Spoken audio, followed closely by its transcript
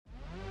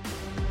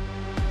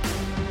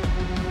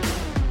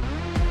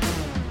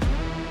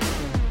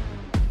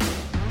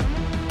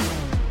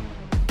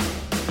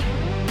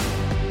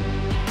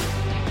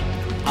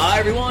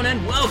everyone,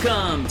 and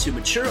welcome to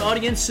Mature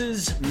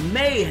Audiences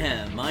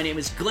Mayhem. My name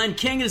is Glenn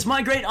King. It is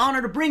my great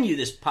honor to bring you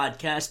this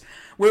podcast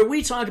where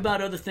we talk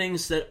about other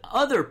things that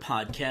other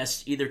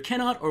podcasts either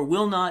cannot or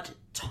will not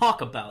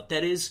talk about.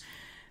 That is,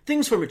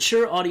 things for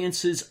mature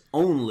audiences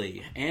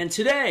only. And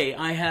today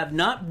I have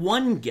not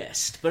one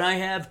guest, but I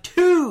have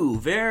two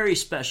very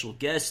special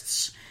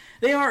guests.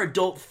 They are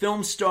adult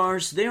film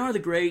stars. They are the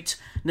great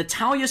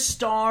Natalia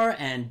Starr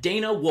and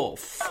Dana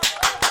Wolf.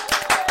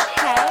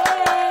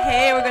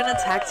 Hey, we're gonna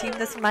tag team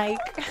this mic.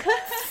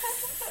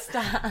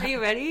 Stop. Are you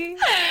ready?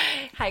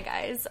 Hi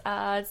guys,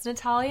 it's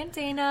Natalia and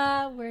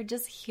Dana. We're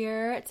just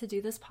here to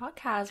do this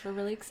podcast. We're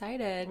really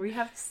excited. We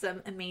have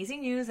some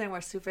amazing news and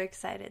we're super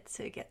excited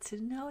to get to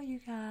know you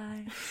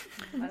guys.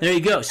 There you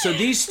go. So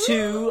these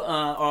two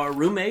are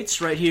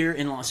roommates right here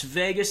in Las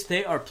Vegas.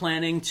 They are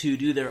planning to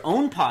do their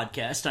own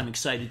podcast, I'm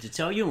excited to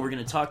tell you, and we're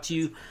going to talk to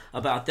you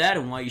about that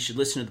and why you should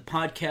listen to the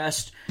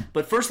podcast.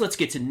 But first, let's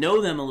get to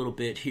know them a little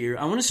bit here.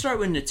 I want to start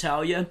with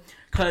Natalia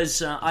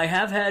because I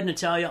have had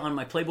Natalia on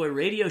my Playboy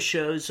radio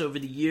shows over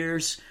the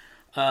years.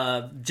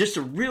 Just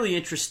a really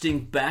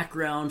interesting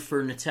background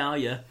for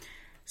Natalia.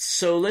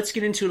 So let's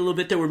get into it a little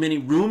bit. There were many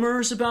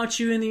rumors about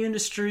you in the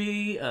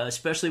industry,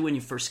 especially when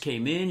you first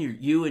came in.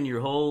 You and your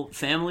whole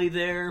family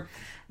there.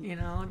 You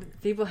know,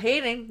 people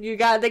hating. You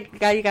got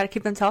to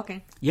keep them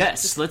talking.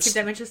 Yes, Just let's keep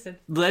them interested.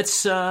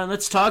 Let's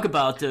talk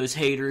about those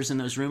haters and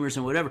those rumors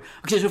and whatever.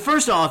 Okay, so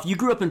first off, you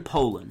grew up in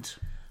Poland.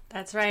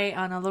 That's right,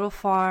 on a little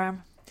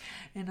farm.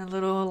 In a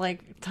little,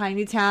 like,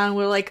 tiny town.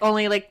 We're, like,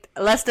 only, like,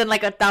 less than,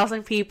 like,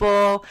 1,000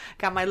 people.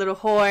 Got my little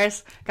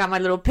horse. Got my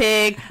little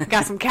pig.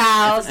 Got some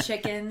cows.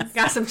 Chickens.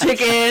 Got some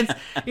chickens.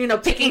 You know,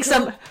 picking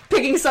some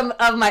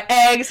of my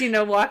eggs, you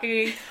know,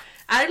 walking.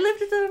 I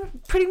lived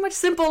a pretty much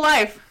simple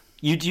life.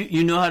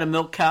 You know how to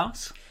milk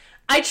cows?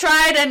 I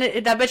tried,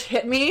 and that bitch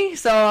hit me,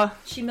 so...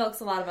 She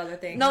milks a lot of other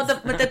things. No,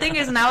 but the thing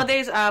is,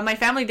 nowadays, my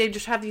family, they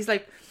just have these,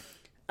 like,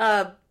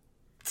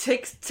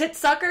 tit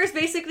suckers,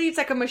 basically. It's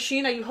like a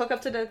machine that you hook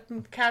up to the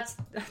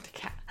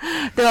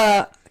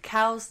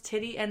cow's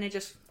titty, and it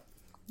just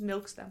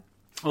milks them.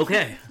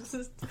 Okay.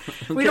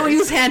 We don't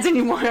use hands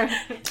anymore.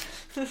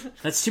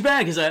 That's too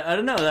bad, because I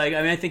don't know. Like,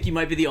 I mean, I think you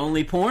might be the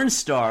only porn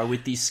star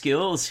with these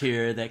skills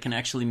here that can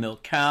actually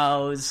milk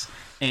cows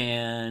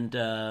and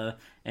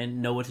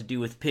know what to do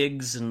with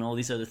pigs and all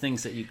these other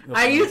things that you...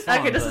 This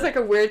is like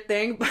a weird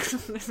thing, but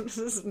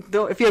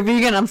if you're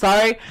vegan, I'm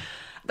sorry.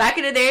 Back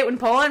in the day in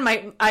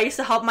Poland, I used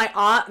to help my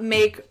aunt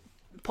make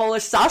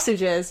Polish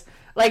sausages.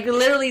 Like,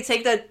 literally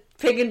take the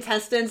pig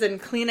intestines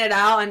and clean it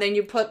out, and then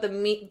you put the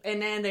meat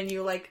in it, and then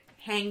you, like,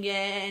 hang it,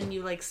 and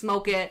you, like,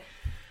 smoke it.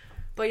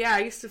 But, yeah, I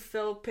used to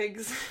fill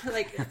pigs'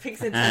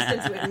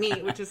 intestines with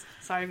meat, which is,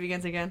 sorry,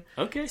 vegans again.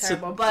 Okay,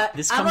 terrible. so but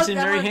this comes in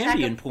very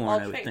handy in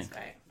porn, I would think.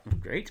 Right?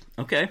 Great.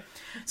 Okay.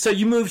 So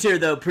you moved here,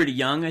 though, pretty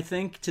young, I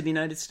think, to the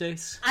United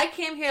States? I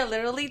came here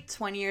literally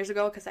 20 years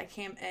ago because I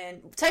came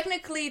in,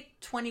 technically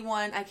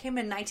 21. I came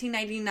in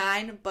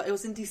 1999, but it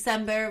was in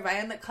December,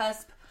 right on the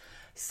cusp.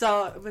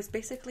 So it was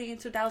basically in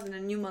 2000,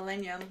 a new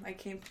millennium. I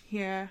came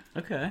here.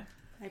 Okay.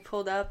 I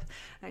pulled up.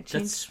 I changed.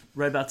 That's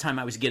right about the time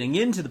I was getting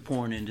into the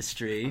porn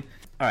industry.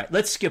 All right,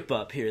 let's skip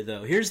up here,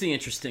 though. Here's the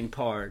interesting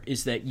part,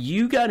 is that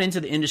you got into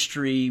the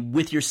industry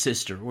with your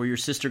sister, or your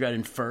sister got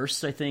in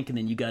first, I think, and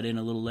then you got in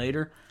a little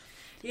later.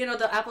 You know,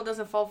 the apple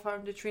doesn't fall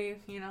from the tree,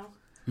 you know?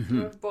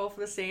 Mm-hmm. We're both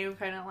the same,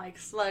 kind of like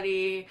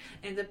slutty,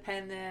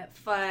 independent,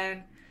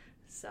 fun.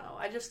 So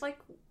I just, like,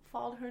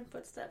 followed her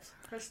footsteps,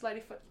 her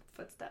slutty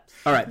footsteps.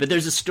 All right, but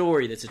there's a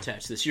story that's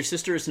attached to this. Your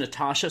sister is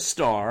Natasha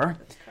Starr.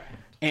 That's correct.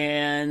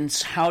 And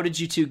how did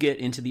you two get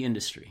into the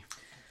industry?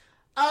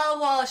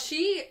 Well,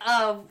 she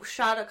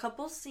shot a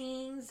couple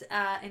scenes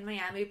in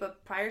Miami,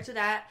 but prior to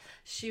that,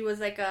 she was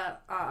like a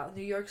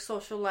New York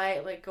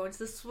socialite, like going to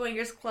the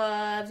swingers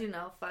clubs, you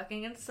know,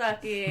 fucking and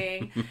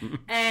sucking.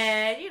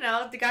 And, you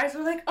know, the guys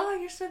were like, oh,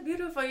 you're so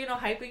beautiful, you know,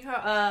 hyping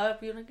her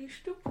up. You're like, you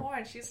should do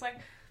porn. She's like,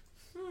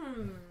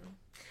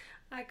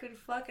 I could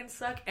fucking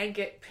suck and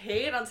get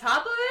paid on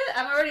top of it?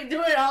 I'm already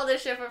doing all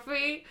this shit for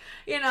free,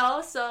 you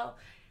know, so...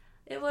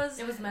 It was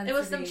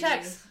some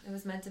checks. It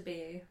was meant to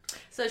be.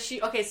 So she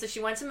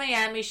went to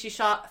Miami. She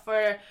shot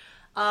for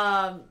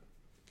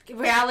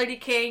Reality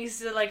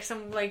Kings, like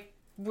some like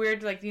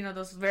weird, like, you know,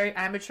 those very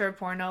amateur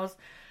pornos.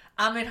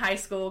 I'm in high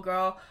school,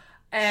 girl,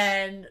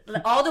 and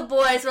all the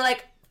boys were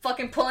like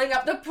fucking pulling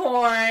up the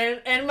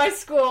porn in my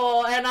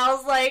school, and I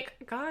was like,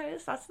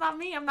 guys, that's not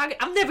me.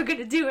 I'm never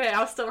gonna do it. I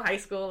was still in high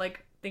school,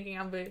 like thinking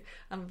I'm gonna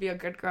be a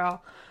good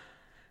girl,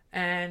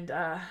 and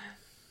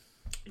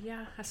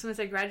yeah, as soon as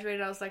I graduated,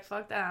 I was like,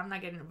 fuck that, I'm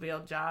not getting a real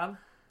job.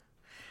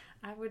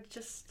 I would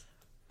just,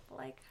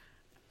 like,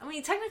 I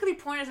mean, technically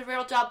porn is a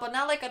real job, but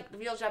not like a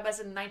real job as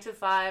a 9 to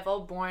 5,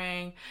 all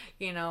boring,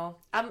 you know.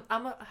 I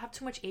have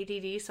too much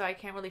ADD, so I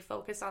can't really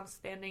focus on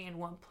standing in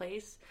one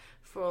place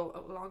for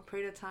a long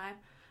period of time.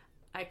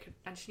 I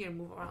just need to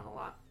move around a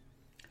lot.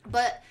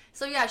 But,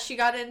 so yeah, she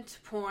got into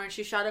porn,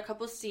 she shot a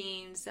couple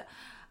scenes.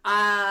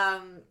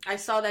 I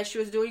saw that she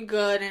was doing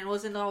good and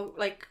wasn't all,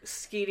 like,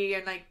 skeety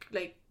and,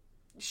 like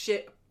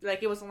shit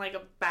like it wasn't like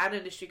a bad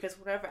industry, because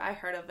whenever I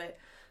heard of it,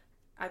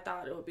 I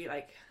thought it would be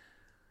like,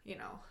 you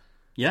know.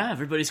 Yeah,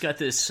 everybody's got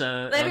this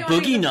Everyone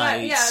Boogie thinks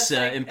Nights it's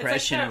like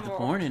impression of the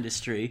terrible. porn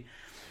industry.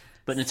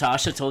 But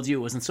Natasha told you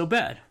it wasn't so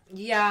bad.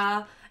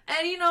 Yeah,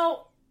 and you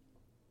know,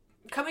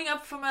 coming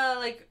up from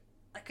a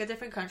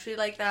different country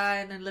like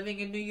that, and then living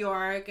in New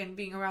York and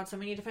being around so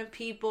many different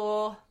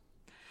people,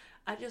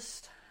 I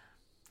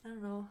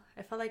don't know.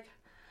 I felt like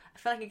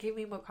it gave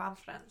me more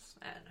confidence,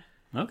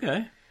 and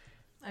Okay.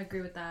 I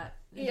agree with that.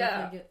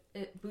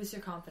 It boosts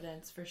your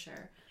confidence for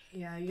sure.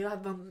 yeah, you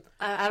have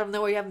out of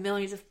nowhere, you have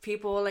millions of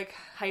people like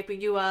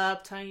hyping you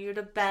up, telling you you're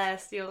the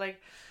best. You're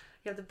like,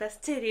 you have the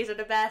best titties or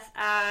the best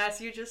ass.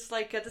 You just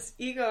like get this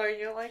ego, and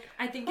you're like,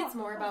 I think it's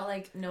more about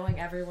like knowing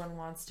everyone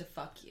wants to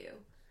fuck you.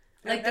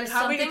 Like And there's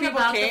how many something people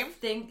about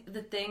came?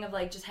 the thing of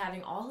like just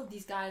having all of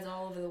these guys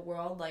all over the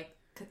world like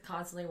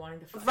constantly wanting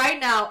to fuck. right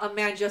now, a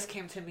man just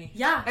came to me.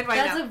 Yeah, And right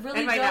that's now. a really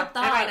And right dope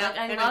now. thought. And right now. Like,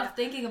 I And love right now.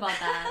 thinking about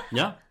that.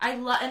 Yeah. I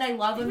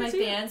love when Me my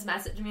too. fans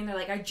message me and they're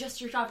like, I just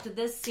jerked off to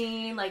this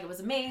scene, like it was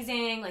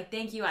amazing, like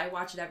thank you, I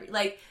watch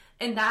it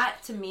and that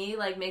to me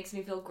like makes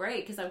me feel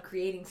great because I'm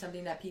creating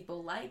something that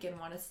people like and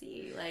want to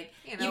see. Like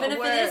You know, even if it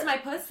where- is my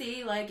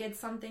pussy, like it's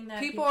something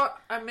that People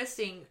are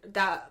missing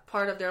that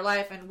part of their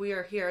life, and we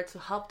are here to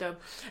help them.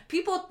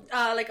 People,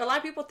 like a lot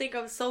of people think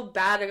I'm so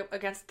bad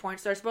against porn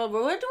stars, but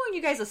we're doing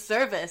you guys a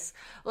service.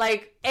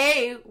 Like,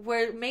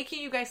 we're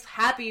making you guys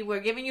happy. We're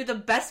giving you the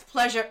best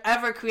pleasure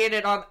ever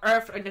created on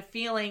earth, and the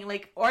feeling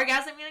like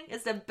orgasming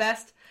is the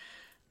best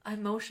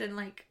emotion.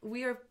 Like,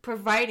 we are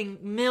providing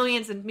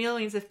millions and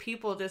millions of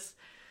people this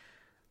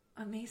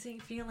amazing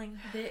feeling.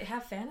 they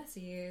have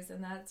fantasies,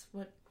 and that's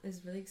what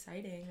is really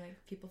exciting.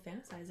 Like people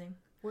fantasizing.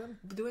 We're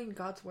doing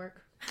God's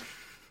work.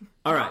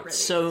 All right. really.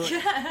 So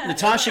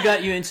Natasha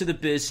got you into the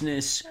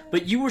business,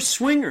 but you were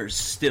swingers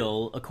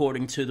still,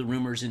 according to the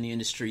rumors in the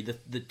industry.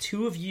 The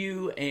two of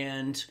you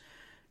and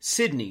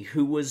Sydney,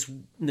 who was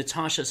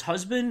Natasha's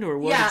husband, or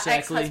what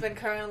exactly? Ex-husband.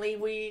 Currently,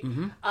 we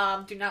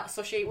do not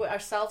associate with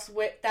ourselves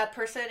with that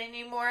person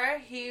anymore.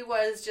 He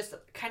was just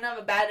kind of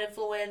a bad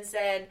influence,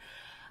 and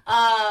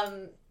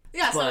so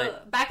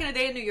But- back in the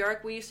day in New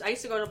York, I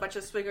used to go to a bunch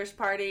of swingers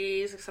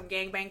parties, some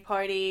gangbang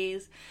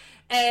parties,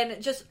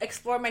 and just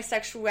explore my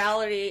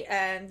sexuality,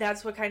 and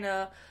that's what kind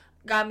of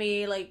got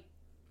me like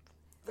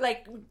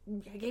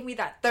gave me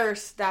that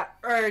thirst, that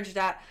urge,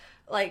 that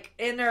like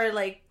inner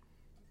like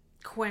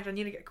quench. I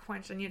need to get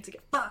quenched. I need to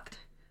get fucked.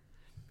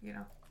 You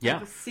know. Yeah.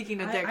 I was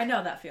seeking a dick. I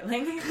know that feeling.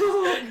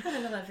 I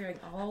know that feeling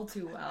all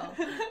too well.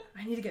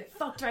 I need to get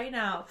fucked right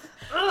now.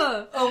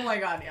 Ugh. Oh my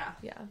god, yeah.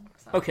 Yeah.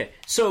 Okay,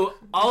 so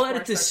I'll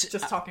edit Before I start this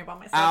just talking about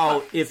myself.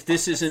 out if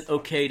this isn't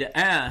okay to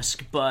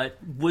ask, but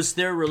was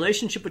there a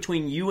relationship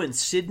between you and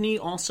Sydney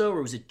also,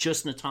 or was it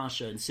just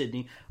Natasha and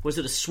Sydney? Was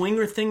it a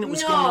swinger thing that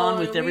was going on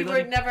with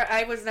everybody?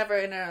 I was never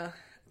in a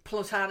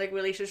platonic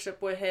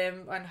relationship with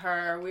him and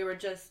her. We were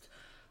just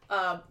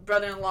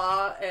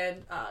brother-in-law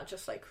and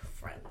just like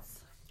friends.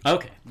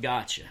 Okay,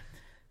 gotcha.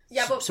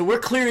 Yeah, but So we're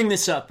clearing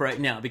this up right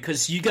now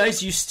because you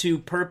guys used to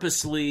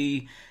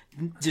purposely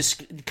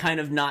just kind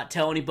of not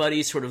tell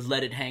anybody, sort of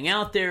let it hang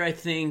out there, I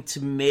think,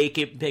 to make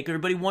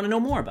everybody want to know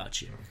more about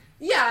you.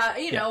 yeah,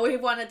 you know, we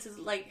wanted to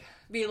like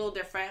be a little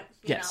different.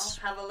 You Yes.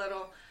 know, have a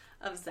little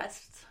of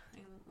zest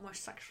and more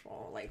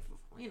sexual. Like,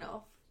 you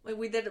know, like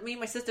me and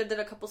my sister did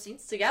a couple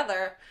scenes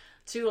together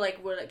too. Like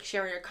we're like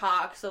sharing your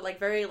cock, so like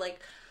very like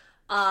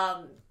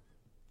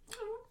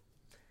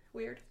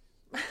weird.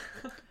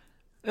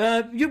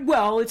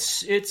 Well,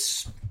 it's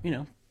you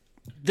know,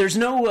 there's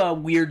no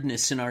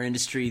weirdness in our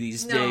industry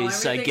these No,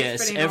 days. I everything is guess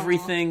pretty normal.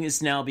 everything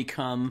has now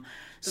become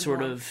sort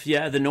norm. of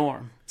the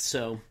norm.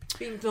 So,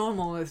 Being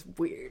normal is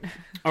weird.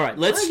 all right,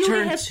 let's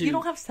turn to. You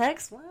don't have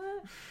sex? What?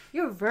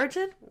 You're a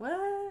virgin?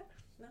 What?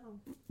 No.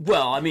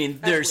 Well, I mean,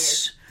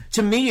 That's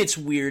to me, it's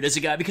weird as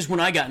a guy because when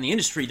I got in the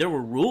industry, there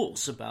were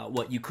rules about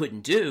what you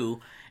couldn't do,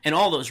 and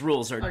all those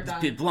rules are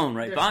done. blown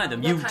right There's by no-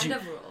 them. What kind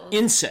of rules?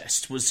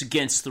 Incest was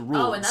against the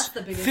rules. Oh, and that's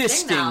the biggest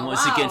Fisting thing now.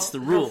 was Wow. against the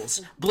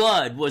rules.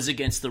 Blood was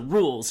against the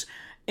rules.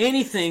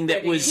 Anything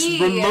that was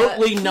Pee,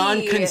 remotely pee,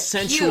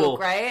 non-consensual. puke,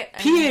 right?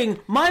 Peeing.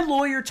 My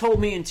lawyer told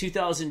me in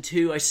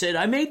 2002, I said,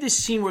 I made this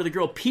scene where the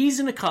girl pees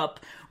in a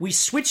cup. We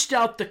switched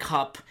out the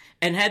cup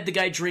and had the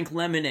guy drink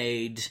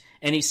lemonade.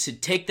 And he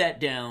said, take that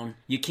down.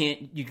 You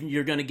can't,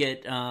 you're going to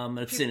get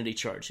obscenity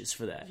charges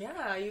for that.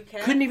 Yeah, you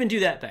can. Couldn't even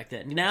do that back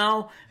then.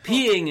 Now,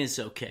 peeing is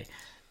okay.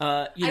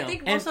 I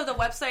think most of the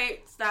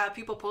websites that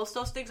people post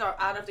those things are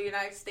out of the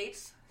United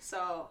States,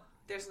 so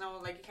there's no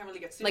like you can't really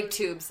get sued. Like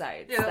tube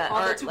sites. Yeah, that all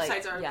the aren't, tube like,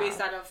 sites are yeah.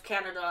 based out of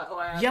Canada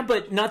or Yeah,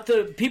 but not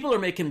the people are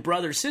making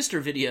brother sister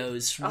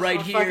videos right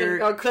fucking-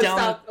 here or clips down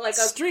out, the like,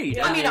 street.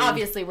 yeah. I mean,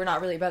 obviously, we're not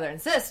really brother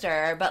and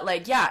sister, but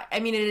like, yeah,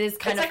 I mean, it is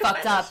kind It's of like a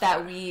fucked up fetish,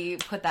 that we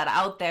put that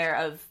out there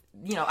of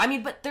you know, I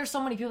mean, but there's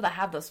so many people that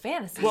have those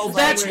fantasies. Well, like,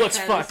 that's what's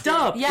fucked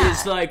up. Yeah.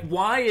 Is like,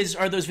 why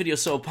are those videos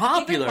so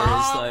popular? Even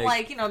mom, It's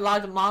like, you know, a lot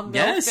of the mom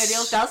Yes.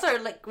 videos, those are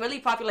like really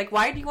popular. Like,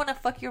 why do you want to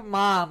fuck your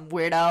mom,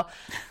 weirdo?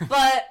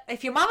 But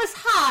if your mom is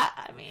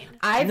hot, I mean,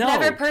 I've No,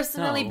 never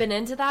personally no. been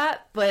into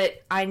that,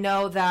 but I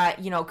know that,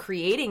 you know,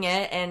 creating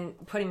it and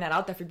putting that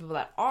out there for people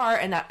that are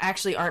and that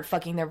actually aren't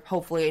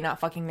hopefully not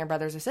fucking their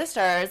brothers or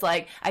sisters,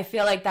 like, I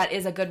feel like that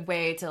is a good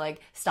way to, like,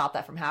 stop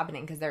that from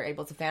happening because they're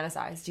able to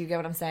fantasize. Do you get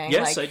what I'm saying?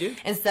 Yes, like, I do.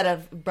 Instead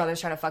of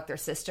brothers trying to fuck their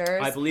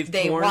sisters, I believe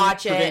they porn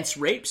watch prevents it.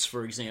 rapes,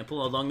 for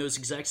example, along those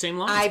exact same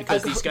lines,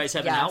 because these guys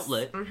have an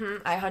outlet.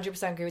 I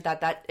 100% agree with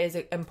that. That is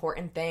an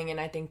important thing, and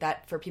I think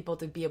that for people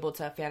to be able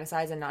to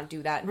fantasize and not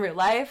do that in real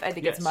life, I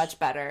think Yes. it's much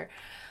better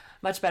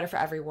for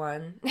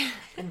everyone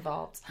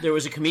involved. There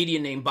was a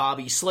comedian named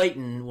Bobby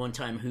Slayton one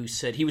time who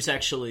said he was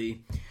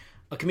actually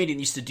a comedian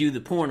that used to do the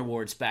porn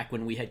awards back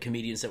when we had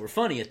comedians that were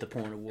funny at the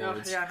porn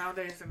awards.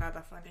 nowadays they're not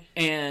that funny.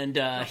 And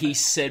he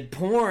said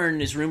porn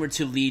is rumored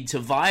to lead to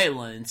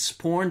violence.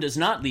 Porn does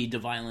not lead to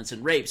violence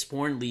and rapes.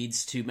 Porn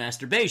leads to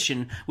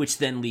masturbation, which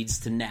then leads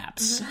to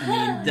naps. I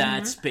mean,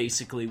 that's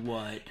basically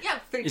what Yeah,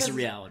 is because the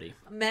reality.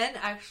 men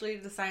actually,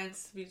 the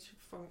science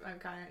from a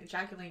guy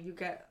ejaculating, you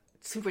get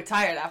super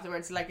tired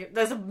afterwards. Like,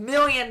 there's a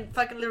million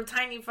fucking little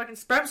tiny fucking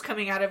sperms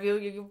coming out of you.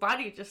 Your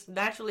body just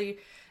naturally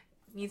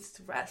needs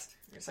to rest.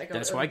 It's like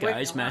That's a why break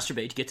guys going on.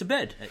 masturbate to get to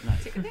bed at night.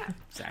 Yeah,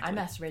 Exactly. I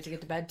masturbate to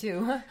get to bed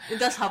too. it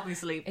does help me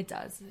sleep. It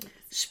does.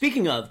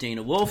 Speaking of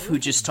Dana Wolf, who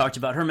just talked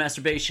about her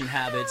masturbation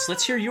habits,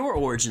 let's hear your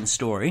origin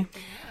story.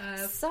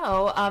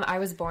 So, I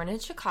was born in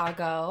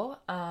Chicago.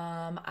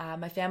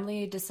 My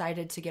family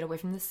decided to get away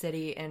from the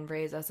city and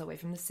raise us away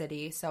from the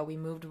city. So we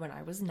moved when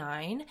I was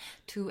 9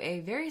 to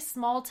a very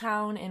small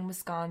town in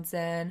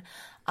Wisconsin,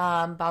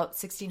 about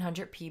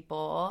 1,600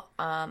 people.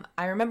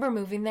 I remember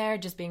moving there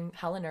just being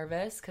hella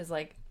nervous because,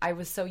 like, I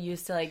was so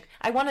used to, like,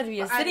 I wanted to be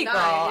a city girl.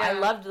 I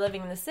loved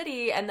living in the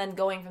city, and then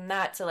going from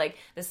that to, like,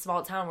 this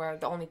small town where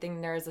the only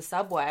thing there is a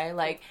subway,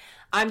 like,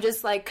 I'm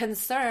just, like,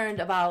 concerned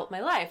about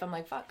my life. I'm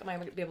like, fuck, am I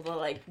going to be able to,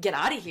 like, get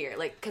out of here?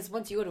 Like, because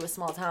once you go to a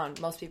small town,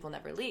 most people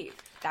never leave.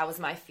 That was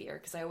my fear,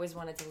 because I always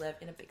wanted to live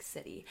in a big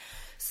city.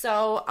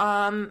 So,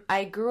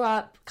 I grew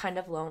up kind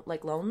of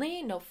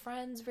lonely, no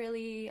friends,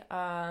 really.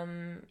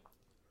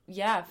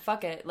 Yeah,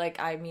 fuck it. Like,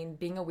 I mean,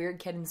 being a weird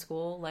kid in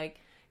school, like,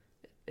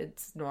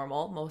 it's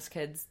normal. Most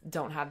kids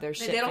don't have their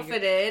shit They don't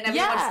figured- fit in.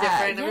 Everyone's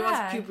different. Yeah.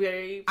 Everyone's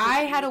puberty. I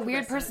had a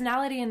weird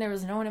personality, and there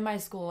was no one in my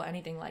school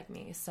anything like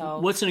me. So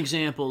What's an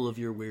example of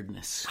your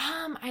weirdness?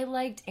 I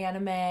liked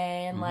anime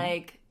and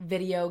like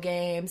video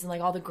games, and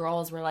like all the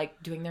girls were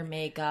like doing their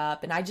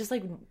makeup, and I just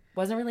like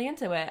wasn't really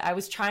into it. I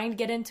was trying to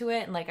get into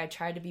it, and like I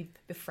tried to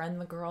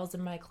befriend the girls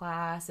in my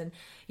class, and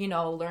you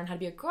know, learn how to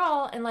be a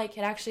girl, and like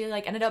it actually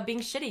like ended up being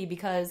shitty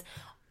because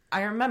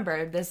I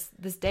remember this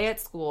day at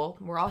school,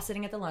 we're all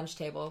sitting at the lunch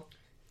table,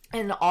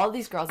 and all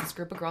these girls, this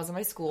group of girls in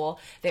my school,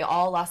 they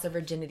all lost their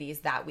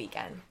virginities that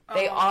weekend.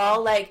 They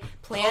all, like,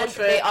 planned,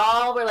 they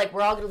all were like,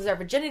 we're all going to lose our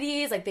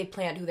virginities, like, they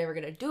planned who they were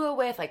going to do it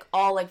with, like,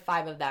 all, like,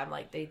 5 of them,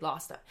 like, they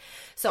lost them.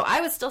 So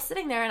I was still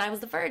sitting there, and I was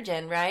the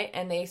virgin, right?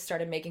 And they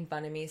started making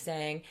fun of me,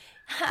 saying,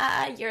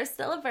 ha, you're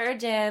still a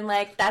virgin,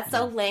 like, that's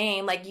so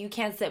lame, like, you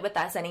can't sit with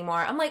us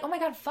anymore. I'm like, oh my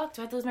god, fuck,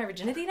 do I have to lose my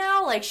virginity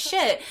now? Like,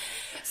 shit.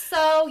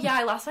 So, yeah,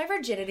 I lost my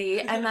virginity,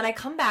 and then I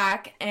come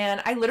back,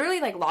 and I literally,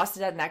 like, lost it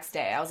the next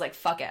day. I was like,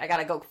 fuck it, I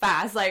gotta go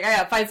fast, like, I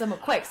gotta find someone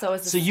quick. So, it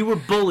was So you were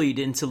bullied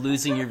into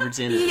losing your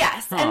virginity.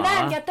 yes, and Aw.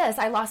 then, get this,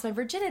 I lost my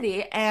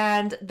virginity,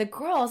 and the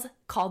girls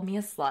called me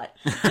a slut.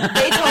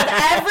 They told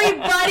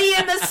everybody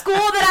in the school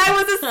that I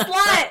was a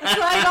slut.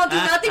 So I don't do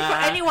nothing for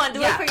anyone. Do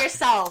Yeah. it for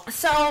yourself.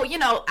 So, you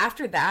know,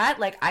 after that,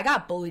 like, I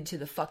got bullied to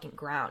the fucking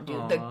ground,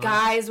 dude. The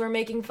guys were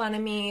making fun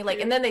of me, like,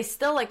 and then they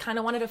still, like, kind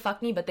of wanted to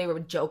fuck me, but they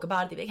would joke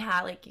about it. They'd be like,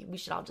 ha, like, we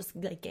should all just,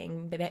 like,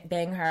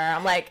 bang her.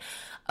 I'm like,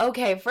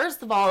 okay,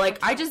 first of all, like,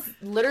 I just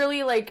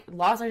literally, like,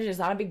 lost my shit. It's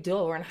not a big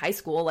deal. We're in high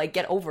school. Like,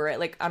 get over it.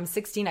 Like, I'm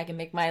 16. I can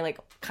make my, like,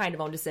 kind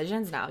of own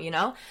decisions now, you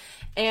know?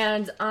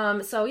 And,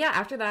 so, yeah,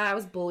 after that, I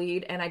was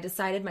bullied, and I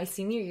decided my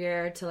senior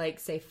year to, like,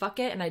 say fuck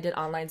it, and I did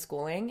online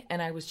schooling,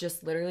 and I was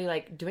just literally,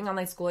 like, doing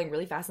online schooling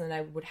really fast, and then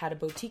I had a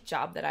boutique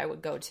job that I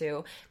would go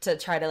to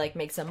try to, like,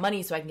 make some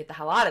money so I can get the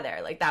hell out of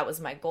there. Like, that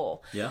was my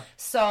goal. Yeah.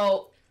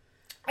 So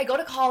I go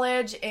to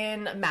college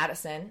in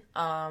Madison.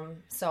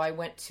 So I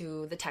went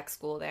to the tech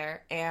school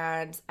there,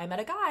 and I met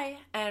a guy,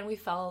 and we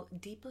fell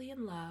deeply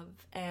in love,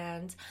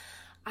 and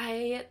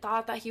I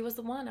thought that he was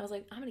the one. I was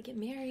like, I'm gonna get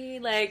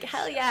married. Like,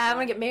 hell yeah, I'm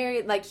gonna get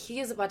married. Like, he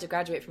is about to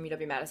graduate from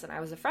UW-Madison.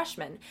 I was a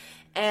freshman.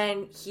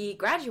 And he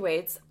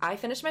graduates. I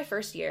finished my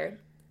first year.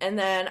 And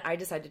then I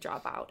decided to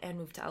drop out and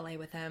move to LA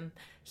with him.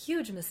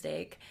 Huge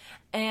mistake.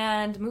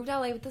 And moved to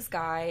LA with this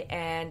guy,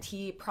 and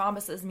he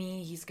promises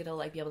me he's gonna,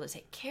 like, be able to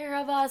take care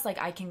of us.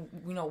 Like, I can,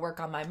 you know, work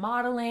on my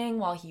modeling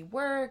while he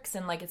works,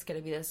 and, like, it's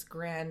gonna be this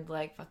grand,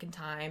 like, fucking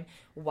time.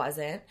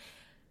 Wasn't.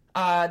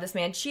 This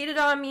man cheated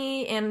on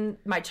me in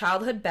my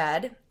childhood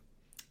bed.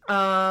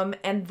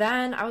 And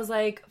then I was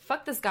like,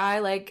 fuck this guy.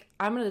 Like,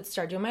 I'm going to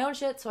start doing my own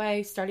shit. So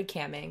I started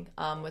camming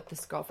with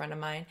this girlfriend of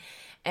mine.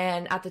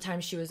 And at the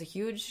time, she was a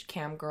huge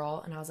cam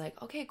girl. And I was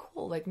like, okay,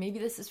 cool. Like, maybe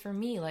this is for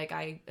me. Like,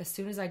 as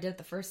soon as I did it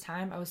the first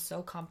time, I was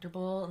so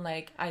comfortable. And,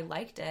 like, I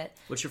liked it.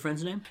 What's your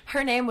friend's name?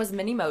 Her name was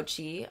Minnie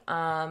Mochi.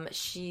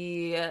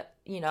 She,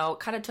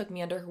 kind of took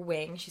me under her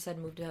wing. She said,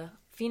 move to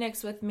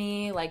Phoenix with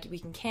me, like, we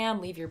can cam,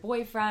 leave your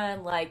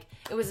boyfriend. Like,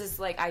 it was just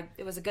like,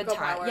 it was a good Girl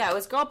time. power. Yeah, it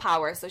was girl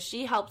power. So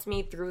she helped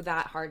me through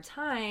that hard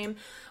time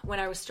when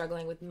I was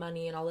struggling with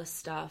money and all this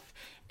stuff.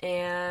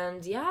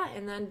 And yeah,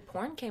 and then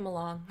porn came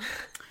along.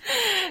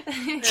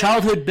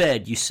 Childhood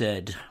bed, you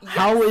said. Yes.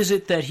 How is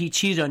it that he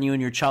cheated on you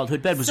in your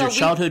childhood bed? Was your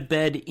childhood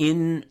bed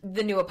in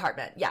the new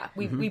apartment? Yeah,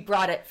 we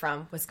brought it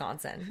from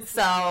Wisconsin,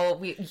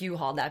 so you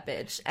hauled that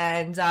bitch,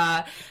 and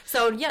I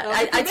told him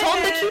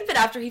to keep it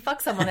after he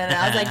fucked someone in it.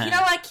 I was like, you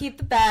know what, keep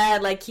the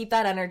bed, like, keep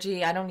that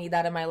energy. I don't need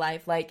that in my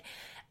life, like,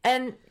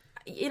 and.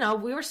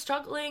 We were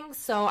struggling,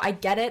 so I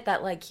get it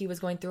that, like, he was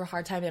going through a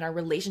hard time in our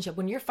relationship.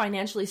 When you're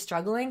financially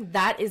struggling,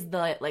 that is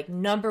the, like,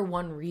 number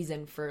one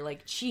reason for,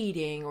 like,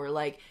 cheating or,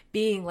 like,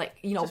 being, like,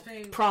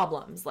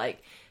 problems,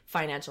 like,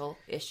 financial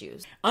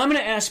issues. I'm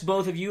going to ask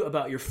both of you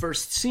about your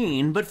first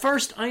scene, but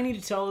first I need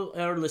to tell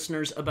our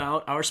listeners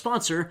about our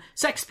sponsor,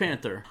 Sex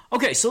Panther.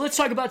 Okay, so let's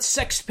talk about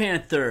Sex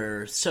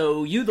Panther.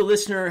 So you, the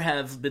listener,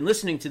 have been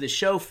listening to this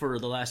show for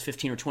the last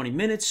 15 or 20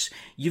 minutes.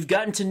 You've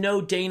gotten to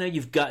know Dana,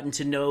 you've gotten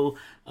to know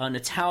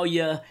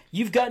Natalia,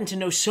 you've gotten to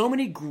know so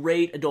many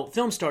great adult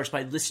film stars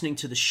by listening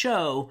to the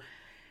show,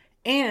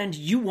 and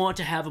you want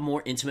to have a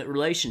more intimate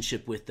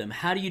relationship with them.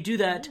 How do you do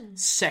that?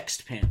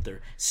 Sex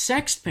Panther.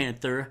 Sex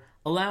Panther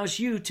allows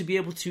you to be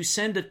able to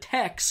send a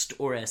text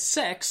or a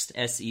sext,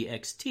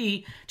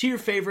 S-E-X-T, to your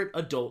favorite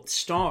adult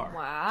star.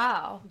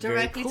 Wow.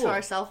 Directly to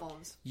our cell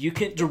phones. You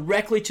can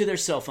directly to their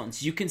cell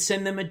phones. You can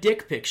send them a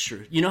dick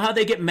picture. You know how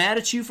they get mad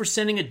at you for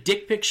sending a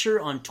dick picture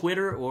on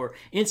Twitter or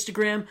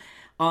Instagram?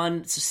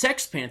 On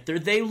Sex Panther,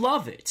 they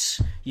love it.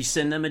 You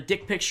send them a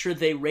dick picture,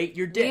 they rate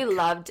your dick. We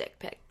love dick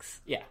pics.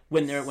 Yeah,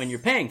 when you're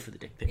paying for the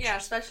dick picture. Yeah,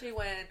 especially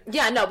when...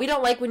 Yeah, no, we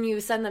don't like when you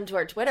send them to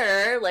our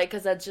Twitter, like,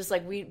 because that's just,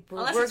 like, we're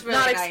really not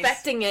nice.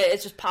 expecting it.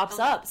 It just pops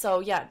up. So,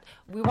 yeah,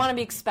 we want to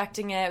be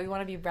expecting it. We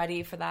want to be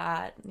ready for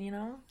that,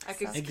 I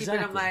could keep it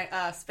on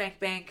my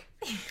Spank Bank.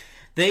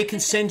 They can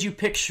send you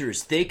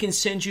pictures. They can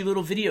send you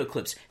little video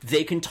clips.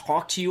 They can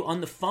talk to you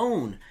on the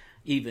phone.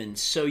 Even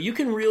so, you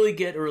can really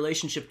get a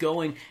relationship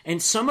going. And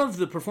some of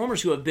the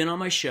performers who have been on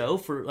my show,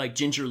 for like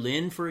Ginger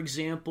Lynn, for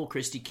example,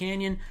 Christy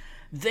Canyon,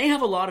 they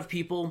have a lot of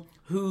people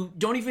who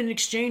don't even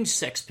exchange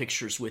sex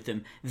pictures with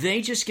them.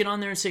 They just get on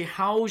there and say,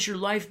 "How's your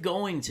life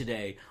going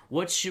today?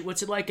 What's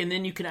it like?" And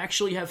then you can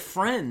actually have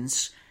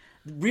friends,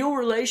 real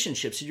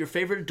relationships with your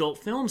favorite adult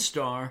film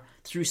star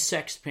through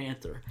Sex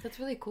Panther. That's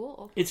really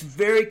cool. It's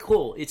very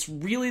cool. It's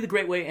really the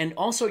great way, and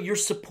also you're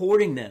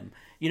supporting them.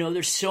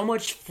 There's so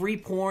much free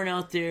porn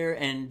out there,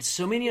 and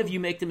so many of you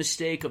make the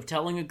mistake of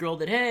telling a girl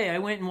that, hey, I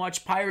went and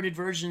watched pirated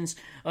versions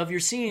of your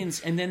scenes,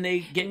 and then they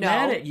get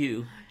mad at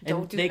you.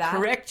 And they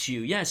correct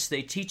you. Yes,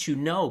 they teach you,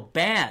 no,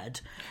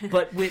 bad.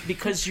 But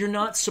because you're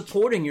not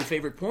supporting your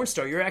favorite porn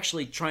star, you're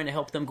actually trying to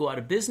help them go out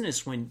of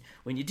business when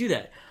you do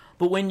that.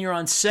 But when you're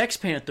on Sex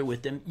Panther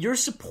with them, you're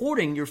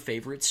supporting your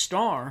favorite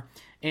star,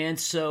 and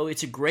so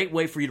it's a great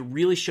way for you to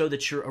really show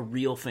that you're a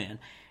real fan.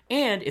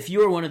 And if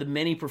you are one of the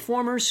many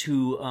performers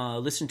who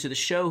listen to the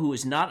show who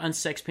is not on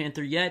Sex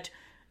Panther yet,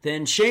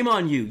 then shame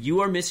on you.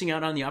 You are missing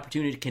out on the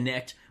opportunity to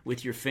connect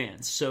with your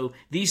fans. So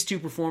these two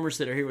performers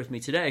that are here with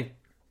me today,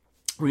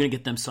 we're going to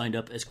get them signed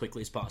up as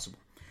quickly as possible.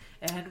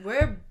 And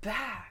we're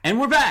back. And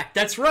we're back.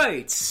 That's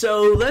right.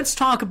 So let's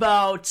talk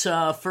about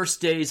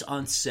first days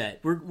on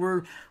set. We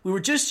were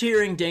just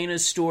hearing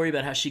Dana's story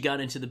about how she got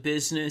into the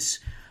business.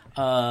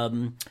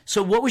 So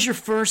what was your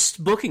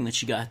first booking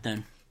that you got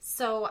then?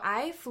 So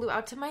I flew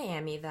out to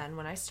Miami then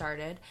when I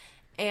started,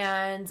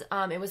 and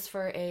it was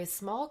for a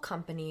small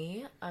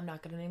company. I'm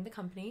not going to name the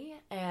company,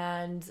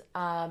 and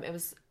it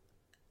was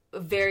a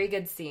very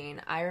good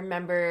scene. I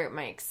remember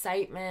my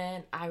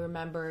excitement. I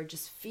remember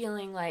just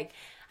feeling like,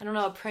 I don't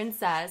know, a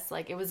princess.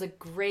 Like, it was a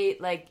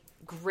great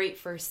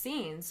first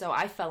scene. So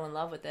I fell in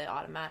love with it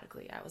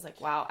automatically. I was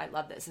like, wow, I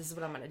love this. This is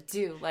what I'm going to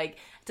do. Like,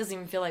 it doesn't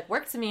even feel like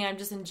work to me. I'm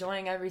just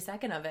enjoying every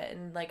second of it.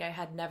 And, like, I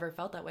had never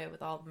felt that way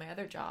with all of my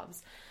other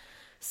jobs.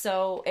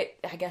 So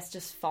I guess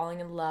just falling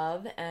in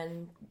love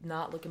and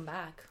not looking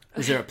back.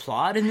 Was there a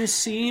plot in this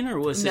scene, or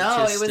was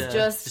no? It was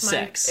just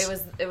sex?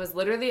 It was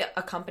literally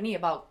a company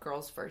about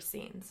girls' first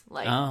scenes.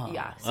 Like,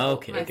 yeah. So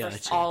okay,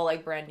 gotcha. All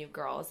like brand new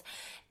girls,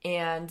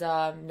 and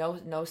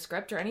no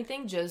script or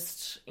anything.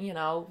 Just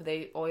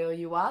they oil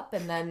you up,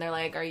 and then they're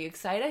like, "Are you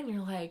excited?" And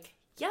you're like,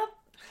 "Yep."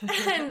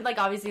 And like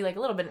obviously like a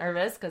little bit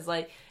nervous because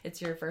like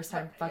it's your first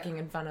time fucking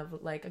in front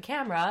of like a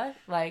camera,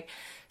 like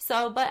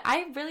so. But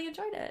I really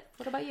enjoyed it.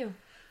 What about you?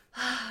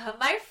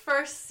 My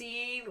first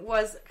scene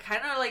was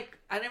kind of like,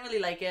 I didn't really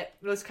like it.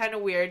 It was kind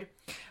of weird.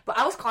 But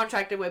I was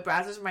contracted with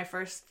Brazzers my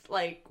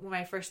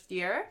first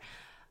year.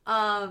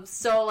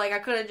 So like I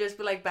couldn't just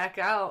be like back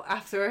out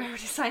after I already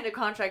signed a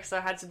contract, so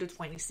I had to do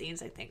 20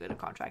 scenes I think with a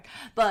contract.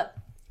 But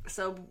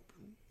so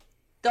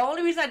the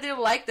only reason I didn't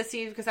like the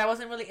scenes because I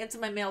wasn't really into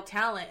my male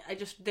talent. I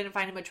just didn't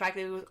find him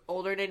attractive. He was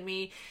older than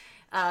me.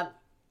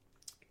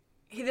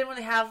 He didn't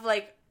really have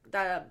like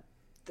the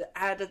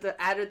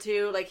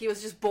attitude. Like he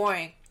was just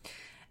boring.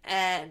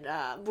 And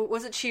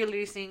wasn't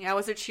cheerleading. I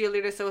was a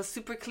cheerleader, so it was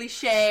super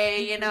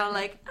cliche, you know,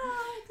 like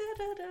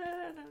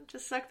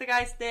just suck the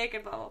guy's dick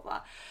and blah blah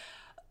blah.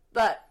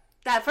 But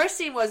that first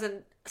scene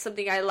wasn't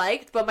something I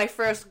liked. But my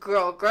first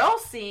girl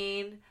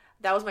scene,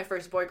 that was my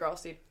first boy-girl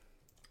scene.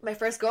 My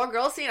first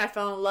girl scene, I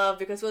fell in love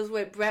because it was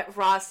with Brett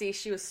Rossi.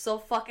 She was so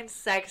fucking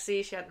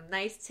sexy. She had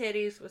nice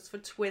titties, was for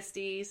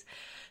twisties.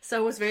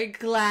 So it was very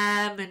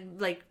glam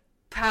and like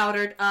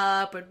powdered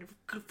up and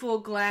full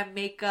glam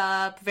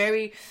makeup.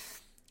 Very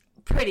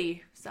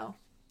pretty. So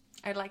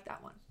I like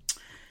that one.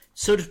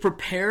 So to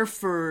prepare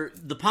for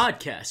the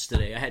podcast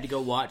today, I had to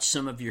go watch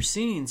some of your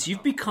scenes.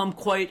 You've become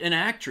quite an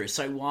actress.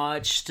 I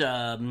watched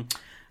a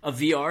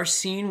VR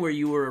scene where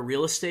you were a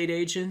real estate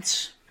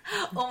agent.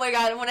 Oh my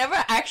god, whenever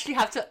I actually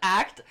have to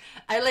act,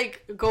 I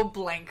like go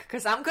blank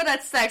because I'm good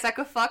at sex. I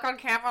could fuck on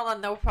camera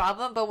no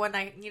problem, but when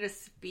I need to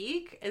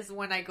speak is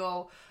when I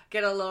go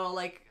get a little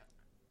like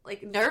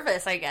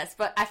nervous, I guess.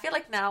 But I feel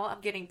like now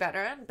I'm getting better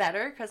and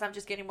better because I'm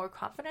just getting more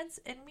confidence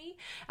in me.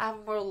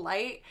 I'm more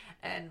light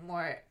and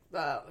more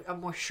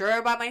I'm more sure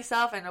about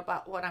myself and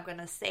about what I'm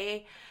gonna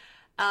say.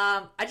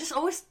 I just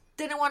always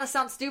didn't want to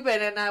sound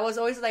stupid, and I was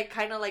always like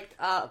kind of like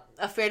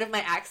afraid of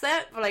my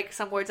accent. Like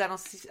some words I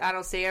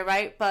don't say it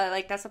right, but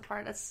like that's a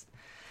part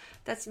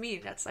that's me.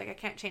 That's like I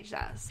can't change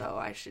that, so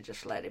I should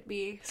just let it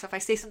be. So if I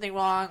say something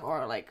wrong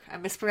or like I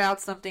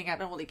mispronounce something, I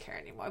don't really care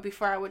anymore.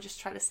 Before I would just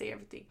try to say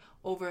everything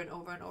over and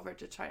over and over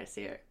to try to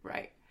say it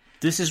right.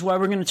 This is why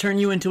we're going to turn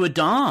you into a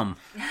dom,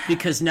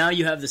 because now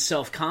you have the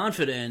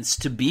self-confidence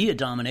to be a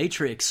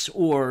dominatrix,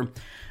 or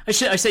I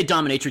say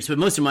dominatrix, but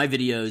most of my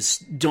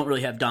videos don't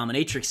really have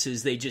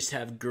dominatrixes. They just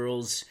have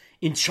girls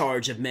in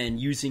charge of men,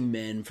 using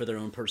men for their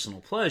own personal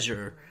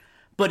pleasure.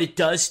 But it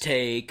does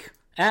take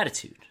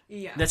attitude.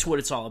 Yeah. That's what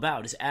it's all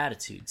about, is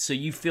attitude. So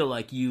you feel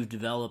like you've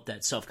developed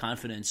that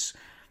self-confidence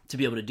to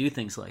be able to do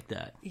things like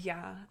that.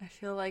 Yeah, I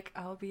feel like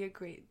I'll be a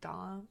great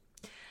dom.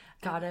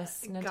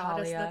 Goddess Natalia.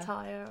 Goddess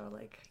Natalia, or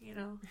like, you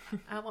know,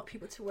 I want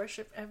people to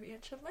worship every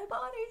inch of my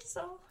body,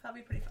 so that'll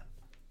be pretty fun.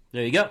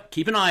 There you go.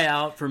 Keep an eye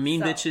out for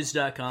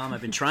meanbitches.com.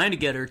 I've been trying to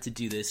get her to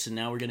do this, and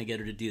now we're going to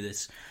get her to do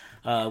this,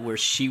 where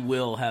she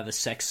will have a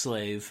sex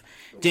slave.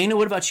 Dana,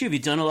 what about you? Have you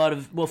done a lot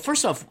of... Well,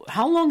 first off,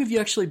 how long have you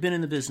actually been in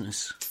the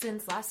business?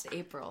 Since last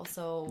April,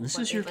 so This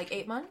is your... like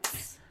 8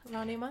 months?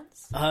 Around 8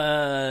 months?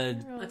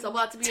 It's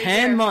about to be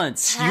 10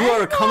 months. 10 you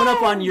are coming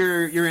up on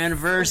your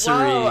anniversary.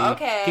 Whoa,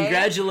 okay.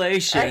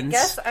 Congratulations. I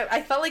guess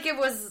I felt like it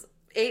was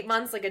 8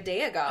 months like a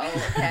day ago.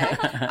 Okay.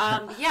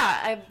 Yeah,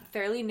 I'm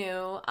fairly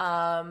new.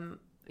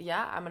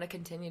 Yeah, I'm going to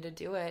continue to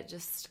do it.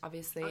 Just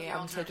obviously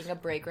I'm taking a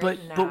break right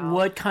now. But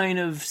what kind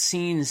of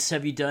scenes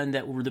have you done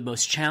that were the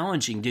most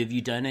challenging? Have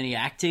you done any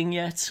acting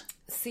yet?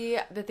 See,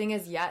 the thing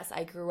is, yes,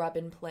 I grew up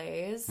in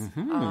plays.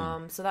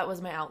 Mm-hmm. So that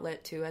was my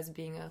outlet, too, as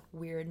being a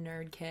weird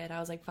nerd kid. I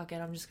was like, fuck it,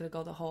 I'm just going to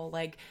go the whole,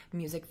 like,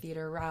 music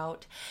theater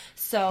route.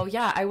 So,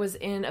 yeah, I was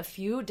in a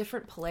few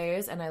different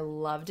plays, and I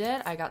loved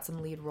it. I got some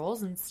lead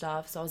roles and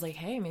stuff. So I was like,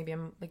 hey, maybe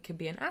I'm like could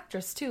be an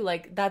actress, too.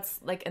 Like, that's,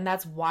 like, and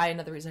that's why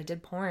another reason I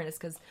did porn is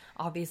because,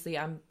 obviously,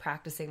 I'm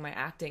practicing my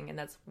acting, and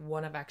that's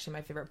one of actually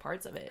my favorite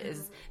parts of it,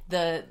 is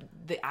the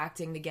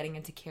acting, the getting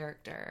into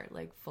character,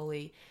 like,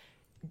 fully...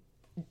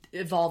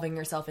 evolving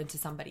yourself into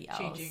somebody else.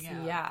 Changing,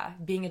 yeah.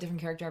 Being a different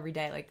character every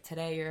day. Like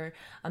today you're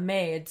a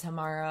maid,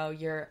 tomorrow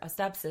you're a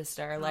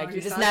stepsister. Like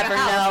you just never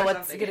know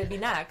what's going to be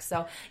next.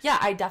 So yeah,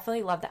 I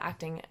definitely love the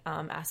acting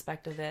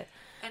aspect of it.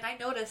 And I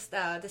noticed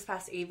this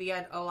past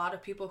AVN, a lot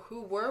of people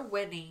who were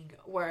winning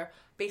were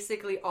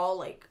basically all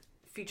like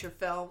feature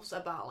films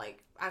about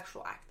like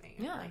actual acting.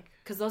 Yeah,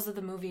 because those are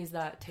the movies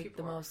that take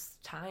the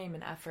most time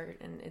and effort,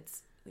 and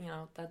it's, you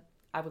know, that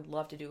I would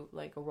love to do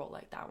like a role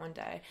like that one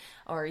day,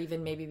 or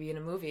even maybe be in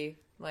a movie.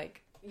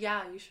 Like,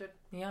 yeah, you should.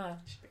 Yeah, you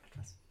should be an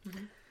actress.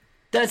 Mm-hmm.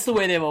 That's the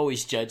way they've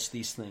always judged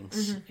these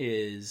things.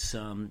 Is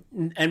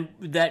and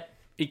that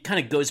it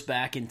kind of goes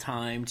back in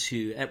time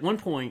to, at one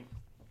point,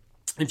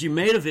 if you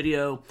made a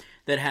video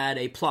that had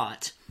a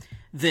plot,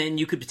 then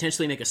you could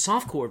potentially make a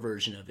softcore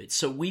version of it.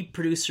 So we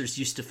producers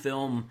used to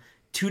film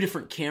 2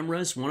 different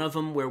cameras, one of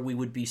them where we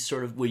would be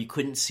sort of where you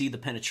couldn't see the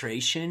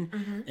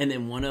penetration, and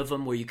then one of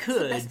them where you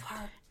could.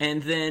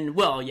 And then,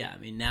 well, yeah, I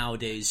mean,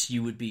 nowadays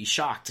you would be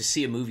shocked to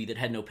see a movie that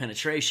had no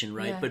penetration,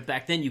 right? Yeah. But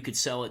back then you could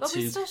sell it to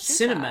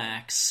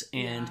Cinemax,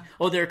 and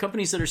there are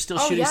companies that are still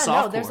shooting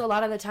softcore. No, there's a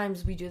lot of the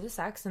times we do the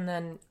sex, and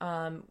then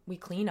we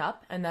clean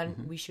up, and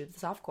then we shoot the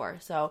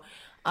softcore. So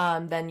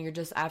then you're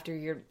just, after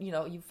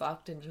you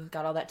fucked and you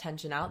got all that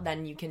tension out,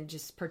 then you can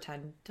just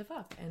pretend to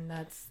fuck, and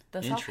that's the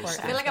softcore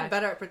aspect. I feel like I'm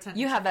better at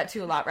pretending. You have that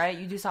too a lot, right?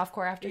 You do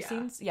softcore after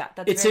scenes? Yeah,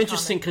 that's it's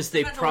interesting because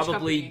they're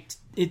probably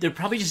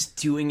just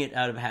doing it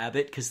out of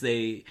habit, because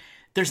they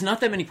there's not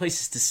that many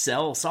places to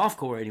sell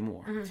softcore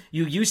anymore.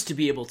 You used to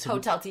be able to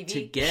Hotel TV.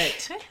 to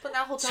get But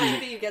now Hotel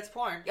TV gets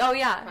porn. Oh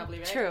yeah, Probably,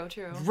 right?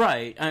 True.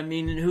 right. I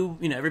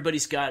mean,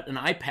 everybody's got an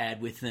iPad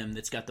with them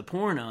that's got the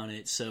porn on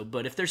it. So,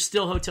 but if there's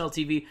still Hotel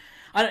TV,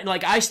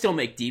 I still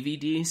make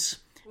DVDs,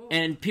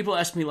 and people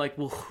ask me like,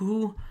 well,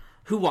 who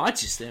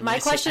watches them? My I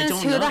say, question "I is,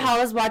 don't who know." the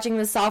hell is watching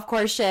the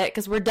softcore shit?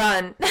 Because we're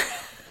done.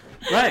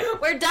 Right.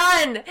 We're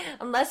done.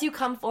 Unless you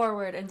come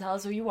forward and tell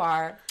us who you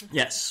are.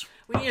 Yes.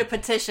 We need a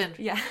petition.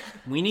 Yeah.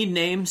 We need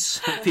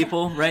names of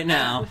people right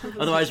now.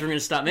 Otherwise, we're going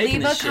to stop making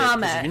Leave this a shit. 'Cause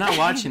comment. if you're not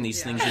watching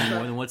these things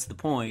anymore, then what's the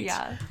point?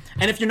 Yeah.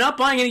 And if you're not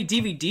buying any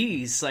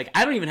DVDs, like,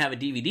 I don't even have a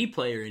DVD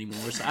player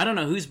anymore, so I don't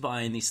know who's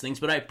buying these things,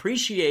 but I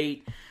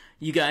appreciate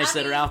you guys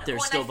that are out there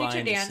still when I buying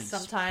feature these dance things.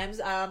 sometimes,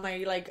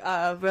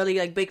 my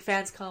really big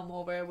fans come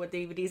over with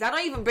DVDs. I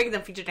don't even bring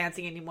them feature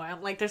dancing anymore.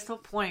 I'm like, there's no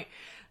point.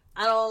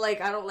 I don't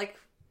like.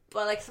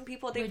 But some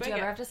people they Would bring you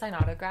ever it. have to sign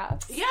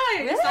autographs? Yeah,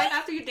 you sign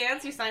after you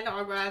dance. You sign the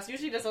autographs.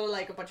 Usually, there's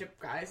only a bunch of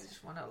guys who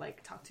just want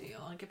to talk to you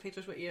and get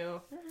pictures with you.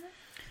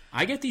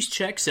 I get these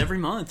checks every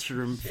month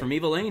from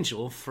Evil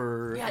Angel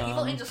for... Yeah,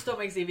 Evil Angel still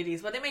makes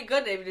DVDs, but they make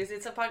good DVDs.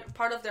 It's a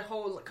part of their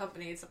whole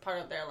company. It's a part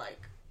of their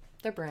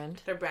Their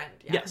brand. their brand.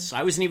 Yeah. Yes,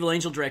 I was an Evil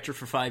Angel director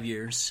for 5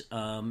 years,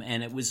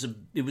 and it was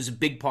a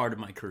big part of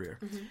my career.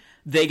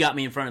 They got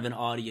me in front of an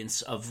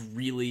audience of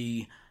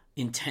really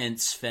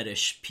intense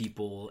fetish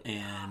people,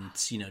 and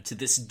to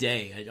this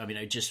day,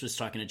 I just was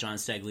talking to John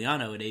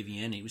Stagliano at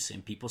AVN. He was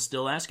saying people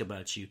still ask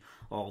about you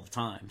all the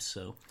time,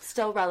 so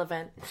Still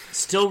relevant.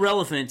 still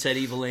relevant at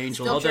Evil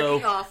Angel. Still jerking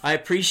although off. I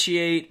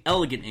appreciate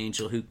Elegant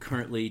Angel, who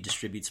currently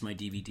distributes my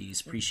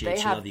DVDs. Appreciate They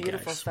you, have love you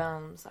beautiful guys.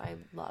 films. I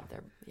love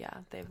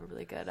they have a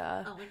really good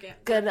Okay.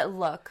 good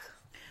look.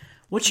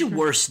 What's your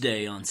worst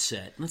day on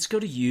set? Let's go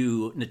to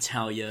you,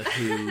 Natalia,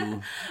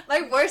 who...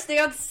 My worst day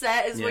on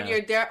set is when Yeah.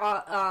 you're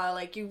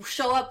there. You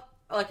show up.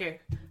 Okay,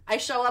 I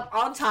show up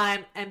on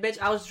time, and bitch,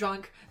 I was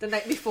drunk the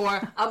night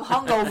before. I'm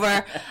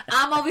hungover.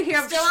 I'm over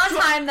here. Still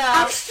on time, though.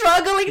 I'm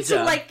struggling Good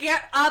to job.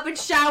 get up and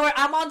shower.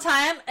 I'm on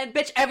time, and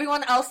bitch,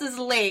 everyone else is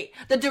late.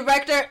 The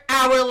director,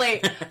 hour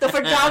late. The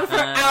photographer,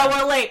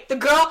 hour late. The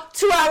girl,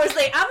 2 hours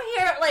late. I'm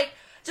here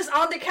just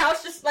on the couch,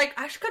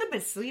 I could have been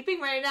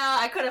sleeping right now.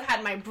 I could have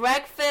had my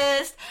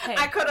breakfast. Hey,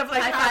 I could have high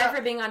had five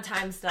for being on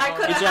time still. I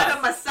could have Good had job.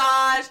 a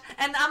massage,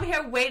 and I'm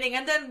here waiting.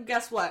 And then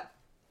guess what?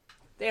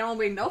 They don't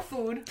bring no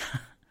food.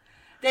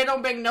 They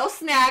don't bring no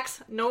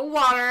snacks, no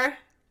water,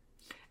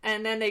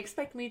 and then they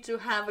expect me to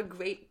have a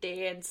great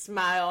day and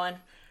smile and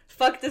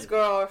fuck this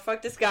girl or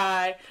fuck this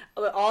guy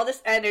with all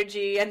this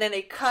energy. And then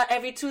they cut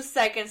every 2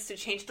 seconds to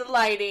change the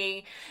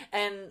lighting,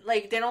 and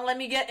they don't let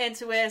me get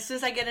into it. As soon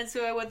as I get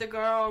into it with the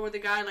girl or with the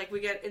guy, we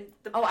get in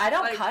the. Oh, I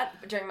don't cut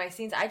during my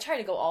scenes. I try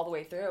to go all the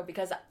way through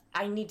because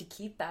I need to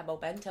keep that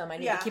momentum. I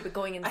need Yeah. to keep it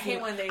going. I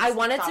hate when they I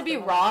want it to stop be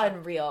the raw momentum.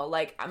 and real.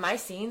 My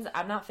scenes,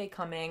 I'm not fake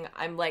coming.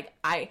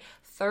 I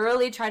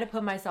thoroughly try to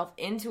put myself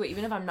into it,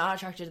 even if I'm not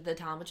attracted to the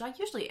talent, which I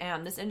usually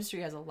am. This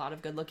industry has a lot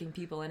of good-looking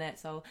people in it,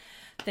 so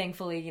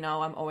thankfully,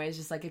 I'm always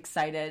just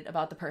excited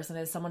about the person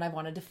as someone I've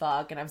wanted to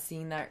fuck, and I've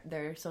seen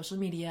their social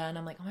media, and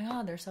I'm like, oh my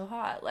god, they're so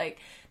hot.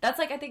 That's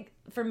I think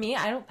for me,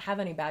 I don't have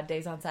any bad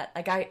days on set.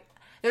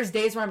 There's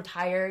days where I'm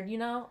tired,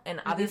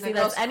 and obviously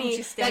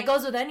that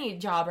goes with any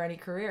job or any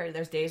career.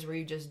 There's days where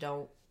you just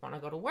don't want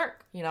to go to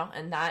work,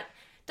 and that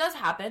does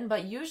happen.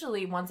 But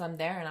usually once I'm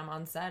there and I'm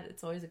on set,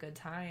 it's always a good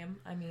time.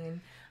 I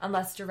mean,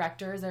 unless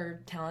directors or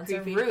talents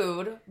Creepy. are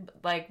rude,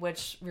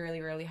 which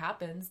really rarely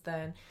happens,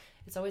 then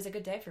it's always a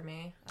good day for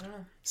me. I don't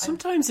know.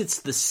 Sometimes it's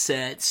the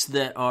sets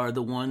that are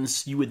the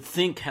ones you would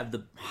think have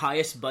the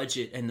highest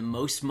budget and the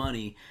most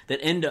money that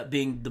end up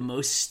being the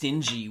most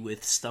stingy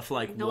with stuff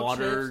like No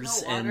waters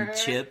chips, no and water.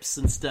 chips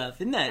and stuff.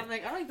 Isn't that I'm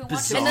like, I don't even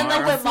bizarre? And then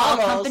want with small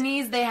models.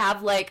 companies, they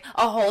have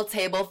a whole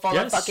table full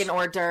Yes. of fucking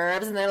hors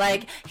d'oeuvres, and they're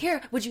like, "Here,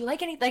 would you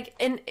like any?"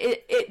 And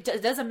it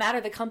doesn't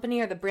matter the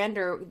company or the brand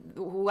or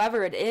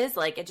whoever it is.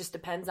 It just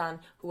depends on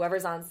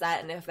whoever's on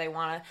set and if they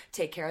want to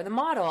take care of the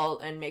model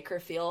and make her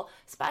feel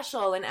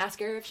special and ask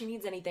her if she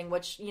needs anything.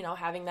 Which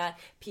having that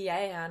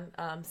PA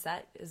on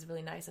set is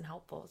really nice and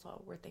helpful.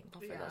 So we're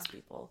thankful for those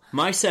people.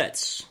 My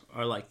sets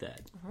are like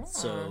that.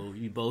 So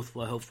you both,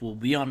 I hope, will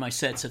be on my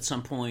sets at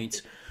some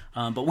point.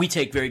 But we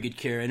take very good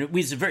care, and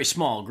it's a very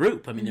small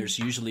group. I mean, there's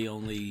usually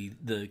only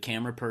the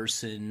camera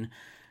person,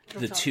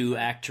 the 2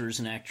 actors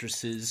and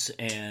actresses,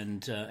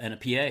 and a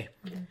PA,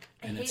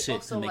 and that's it.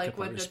 Also, the makeup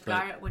when artist, the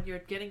guy when you're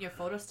getting your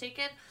photos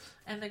taken,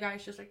 and the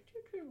guy's just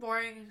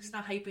boring. He's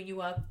not hyping you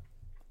up.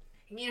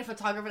 You need a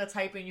photographer that's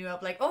hyping you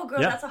up. Oh,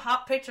 girl, Yeah. that's a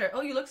hot picture. Oh,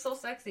 you look so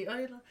sexy.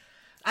 Oh,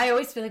 I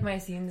always feel like my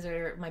scenes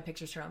or my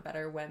pictures turn out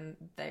better when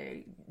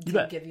they do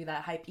bet. give you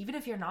that hype. Even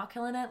if you're not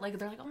killing it,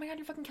 they're like, oh my god,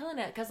 you're fucking killing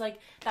it. Because,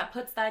 that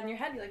puts that in your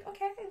head. You're like,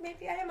 okay,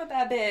 maybe I am a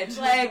bad bitch.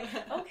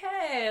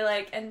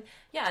 Okay. And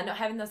yeah, no,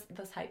 having those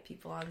hype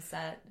people on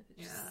set.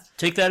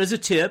 Take that as a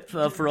tip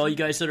for all you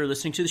guys that are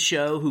listening to the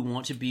show who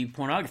want to be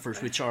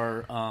pornographers, which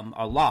are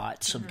a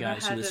lot of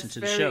guys who listen to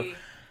the show.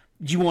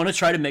 you want to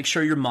try to make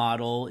sure your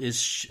model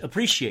is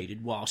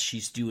appreciated while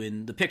she's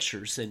doing the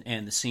pictures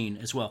and the scene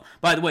as well.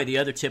 By the way, the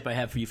other tip I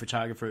have for you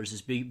photographers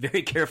is be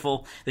very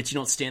careful that you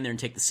don't stand there and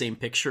take the same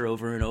picture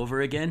over and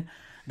over again.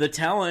 The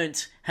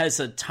talent has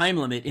a time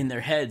limit in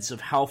their heads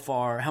of how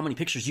many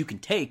pictures you can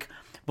take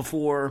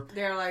before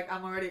they're like,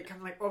 I'm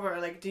like over.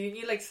 Like, do you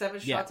need like 7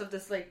 shots of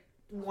this like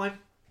one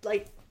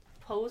like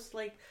post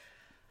like?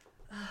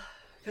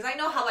 Because I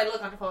know how I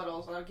look on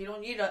photos. Like, you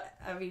don't need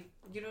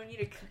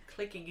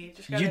clicking. You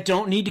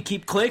don't need to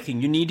keep clicking.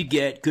 You need to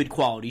get good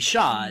quality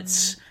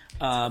shots.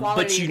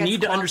 But you need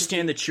to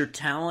understand that your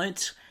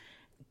talent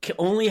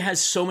only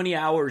has so many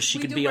hours she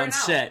can be on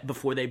set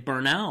before they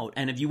burn out.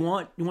 And if you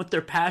want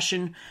their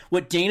passion,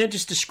 what Dana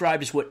just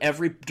described is what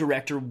every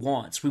director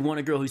wants. We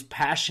want a girl who's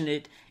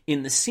passionate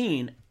in the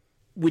scene,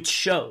 which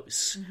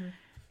shows. Mm-hmm.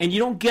 And you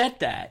don't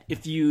get that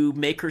if you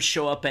make her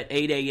show up at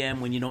 8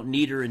 a.m. when you don't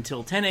need her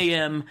until 10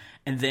 a.m.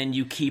 and then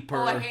you keep her.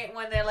 Oh, I hate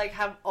when they like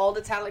have all the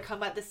talent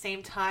come at the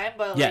same time,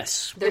 but like,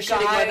 yes, they're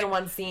shooting more than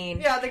one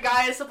scene. Yeah, the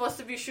guy is supposed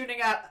to be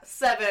shooting at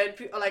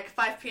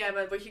 5 p.m.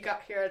 but he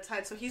got here at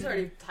 10, so he's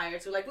already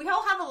tired. So like, we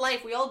all have a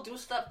life. We all do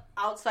stuff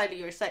outside of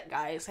your set,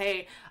 guys.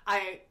 Hey,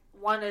 I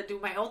want to do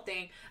my own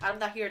thing. I'm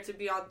not here to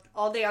be on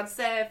all day on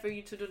set for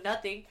you to do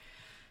nothing.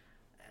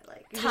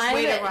 Like,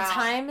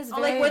 time is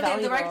very when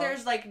valuable. The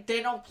directors like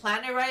they don't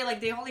plan it right. Like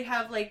they only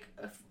have like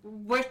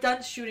we're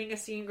done shooting a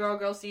scene,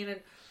 girl scene, and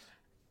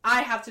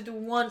I have to do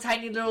one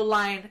tiny little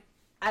line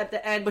at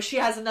the end, but she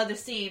has another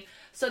scene,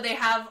 so they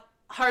have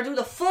her do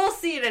the full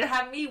scene and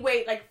have me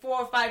wait like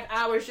 4 or 5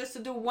 hours just to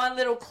do one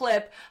little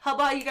clip. How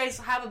about you guys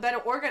have a better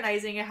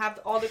organizing and have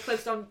all the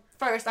clips done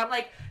first? I'm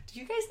like, do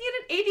you guys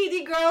need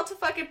an ADD girl to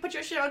fucking put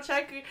your shit on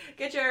check,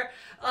 get your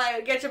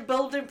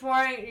building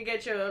point, you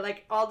get your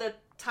like all the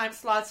time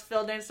slots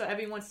filled in so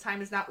everyone's time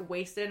is not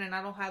wasted, and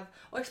I don't have,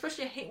 or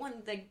especially I hate when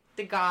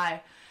the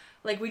guy,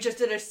 like we just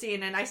did a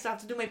scene and I still have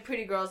to do my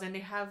pretty girls and they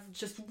have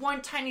just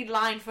one tiny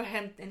line for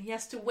him and he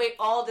has to wait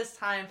all this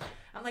time.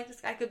 I'm like,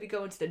 this guy could be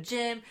going to the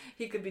gym,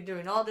 he could be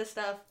doing all this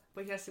stuff,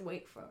 but he has to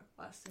wait for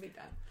us to be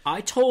done.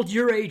 I told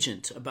your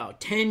agent about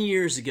 10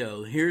 years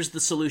ago, here's the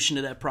solution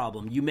to that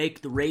problem. You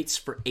make the rates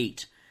for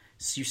 8.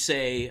 So you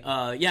say,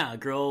 yeah, a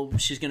girl,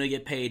 she's going to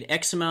get paid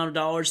X amount of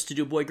dollars to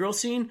do a boy-girl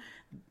scene.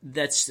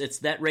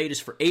 That rate is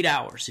for 8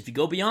 hours. If you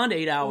go beyond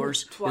 8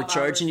 hours, we're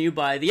charging you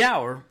by the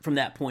hour from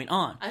that point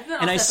on.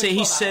 And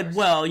he said,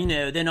 well,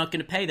 they're not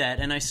going to pay that.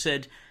 And I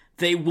said,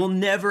 they will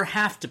never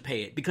have to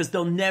pay it because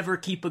they'll never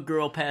keep a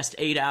girl past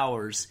 8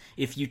 hours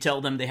if you tell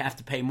them they have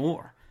to pay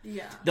more.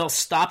 Yeah. They'll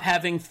stop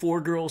having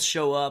 4 girls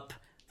show up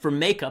for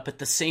makeup at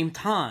the same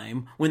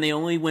time when they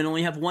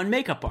only have one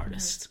makeup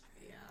artist.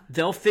 Mm-hmm. Yeah.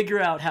 They'll figure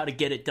out how to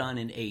get it done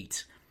in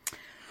 8.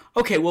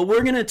 Okay, well,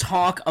 we're going to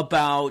talk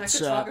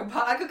about...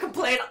 I could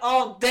complain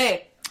all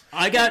day.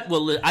 I got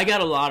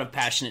a lot of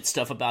passionate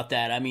stuff about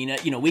that. I mean,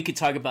 we could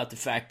talk about the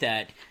fact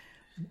that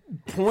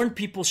porn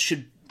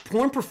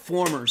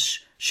performers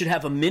should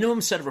have a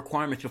minimum set of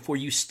requirements before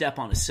you step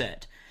on a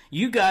set.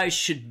 You guys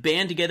should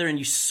band together and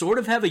you sort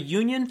of have a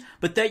union,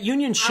 but that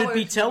union should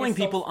be telling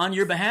people on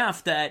your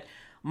behalf that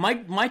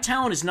my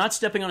talent is not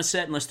stepping on a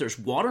set unless there's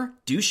water,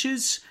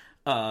 douches...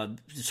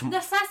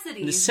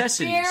 necessities.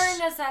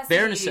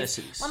 Bare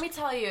necessities. Let me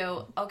tell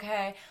you,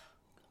 okay,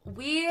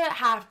 we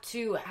have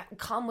to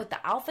come with the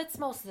outfits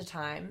most of the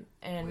time,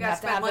 and we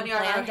have to have money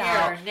them on our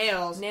planned hair,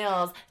 out.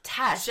 Nails,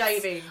 tests,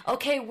 shaving.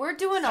 Okay, we're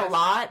doing a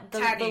lot.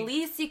 The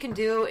least you can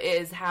do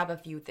is have a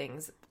few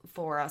things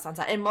for us on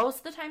set, and most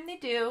of the time they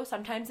do.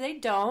 Sometimes they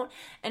don't,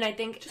 and I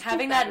think just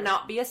having that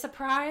not be a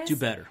surprise. Do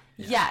better.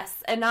 Yeah. Yes,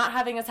 and not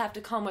having us have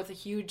to come with a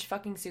huge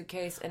fucking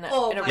suitcase and a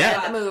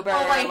random Uber.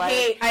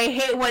 I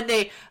hate when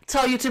they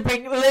tell you to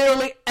bring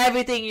literally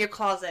everything in your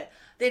closet.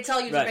 They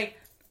tell you to bring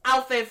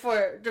outfit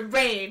for the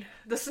rain,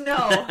 the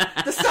snow,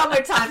 the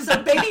summertime,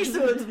 some bathing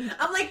suits.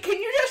 I'm like, can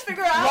you just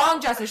figure out? Long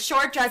dresses,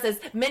 short dresses,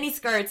 mini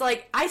skirts.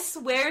 Like, I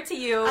swear to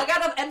you. I got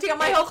to empty out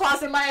my whole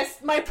closet.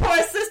 My poor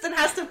assistant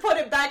has to put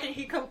it back and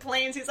he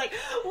complains. He's like,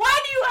 why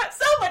do you have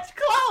so much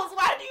clothes?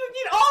 Why do you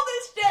need all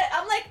this shit?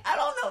 I'm like, I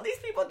don't know. These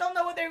people don't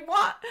know what they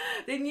want.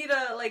 They need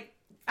a, like...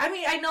 I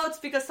mean, I know it's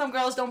because some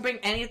girls don't bring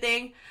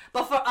anything,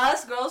 but for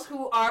us girls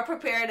who are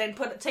prepared and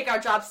take our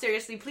job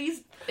seriously,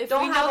 please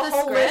don't have a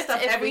whole list of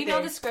everything. If we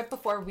know the script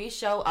before we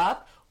show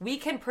up, we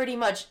can pretty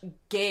much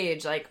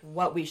gauge like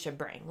what we should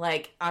bring.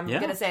 Like I'm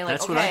gonna say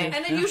like okay,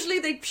 and then usually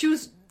they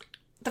choose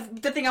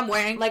the thing I'm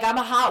wearing. Like I'm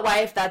a hot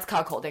wife that's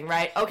cuckolding,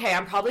 right? Okay,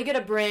 I'm probably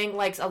gonna bring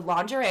like a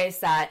lingerie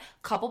set,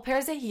 couple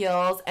pairs of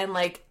heels, and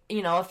like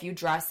a few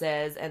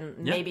dresses and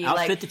maybe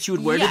outfit like that you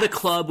would wear to the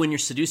club when you're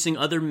seducing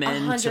other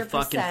men to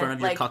fuck in front of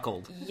your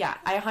cuckold. Yeah,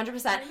 I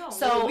 100%.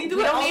 So we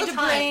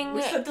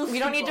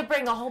don't need to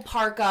bring a whole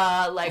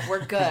parka. Like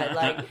we're good.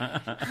 Like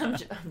I'm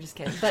just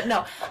kidding. But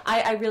no,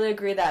 I really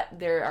agree that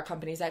there are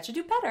companies that should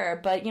do better.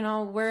 But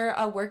we're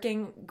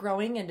a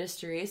growing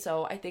industry,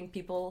 so I think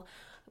people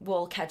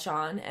will catch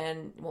on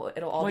and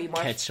it'll all be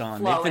more catch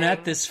on. Flowing. They've been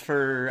at this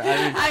for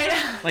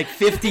like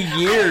 50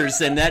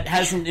 years and that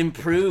hasn't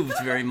improved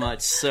very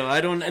much. So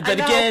I don't. But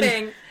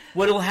again,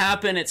 what'll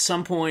happen at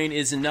some point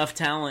is enough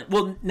talent.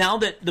 Well, now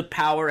that the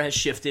power has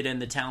shifted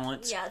and the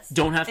talent Yes.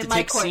 don't have to In my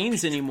take court.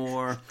 scenes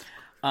anymore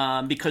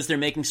because they're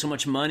making so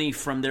much money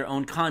from their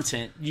own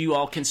content, you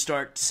all can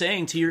start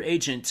saying to your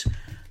agent,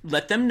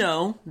 let them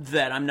know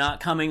that I'm not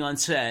coming on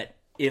set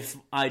if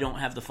I don't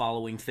have the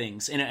following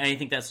things. And I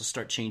think that's will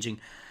start changing.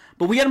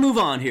 But we got to move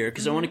on here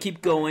because I want to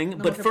keep going.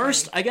 But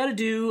first, I got to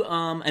do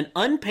an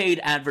unpaid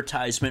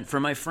advertisement for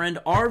my friend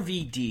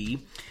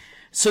RVD.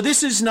 So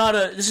this is not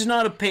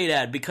a paid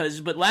ad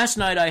but last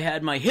night I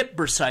had my hip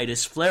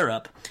bursitis flare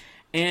up,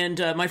 and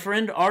my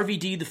friend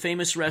RVD, the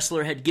famous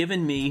wrestler, had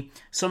given me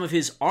some of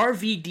his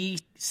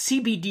RVD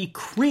CBD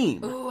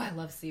cream. Ooh, I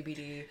love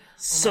CBD.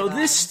 So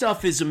this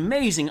stuff is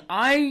amazing.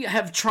 I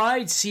have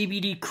tried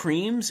CBD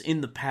creams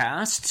in the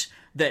past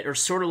that are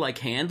sort of like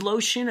hand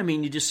lotion. I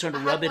mean, you just sort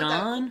of rub it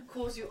on.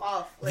 Cools you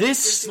off.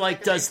 This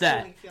like does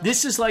that.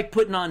 This is like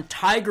putting on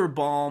Tiger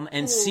Balm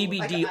and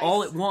CBD like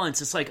all ice. at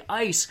once. It's like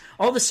ice.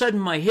 All of a sudden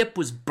my hip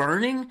was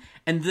burning,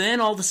 and then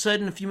all of a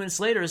sudden a few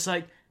minutes later it's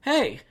like,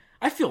 hey,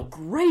 I feel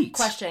great.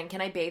 Question: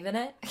 can I bathe in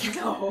it?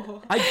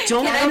 No. I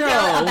don't Can I fill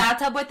a know.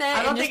 bathtub with it?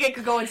 I don't think it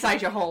could go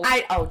inside your hole.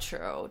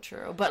 True.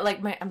 But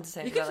like, I'm just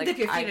saying, You can like, dip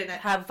your feet I in it.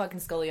 have fucking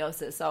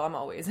scoliosis, so I'm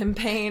always in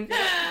pain,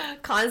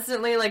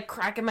 constantly like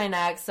cracking my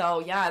neck. So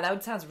yeah,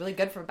 that sounds really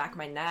good for the back of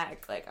my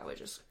neck. Like I would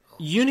just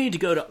You need to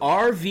go to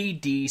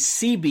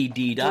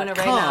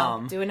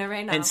rvdcbd.com doing it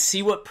right now. and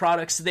see what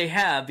products they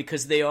have,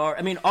 because they are,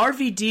 I mean,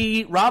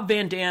 RVD, Rob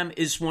Van Dam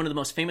is one of the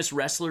most famous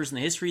wrestlers in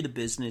the history of the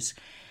business.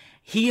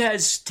 He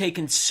has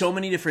taken so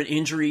many different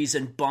injuries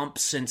and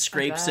bumps and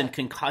scrapes and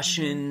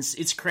concussions.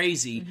 It's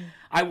crazy.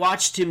 I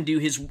watched him do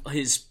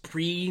his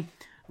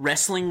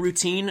pre-wrestling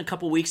routine a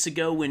couple weeks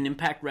ago when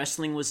Impact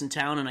Wrestling was in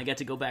town, and I got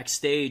to go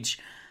backstage.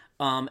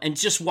 And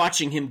just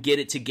watching him get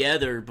it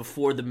together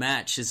before the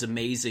match is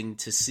amazing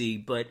to see.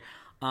 But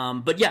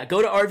yeah,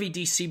 go to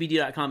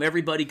rvdcbd.com.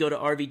 Everybody go to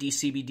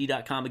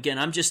rvdcbd.com. Again,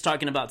 I'm just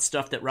talking about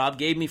stuff that Rob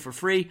gave me for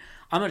free.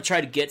 I'm going to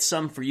try to get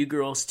some for you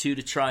girls, too,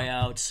 to try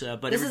out.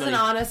 But this is an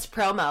honest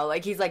promo.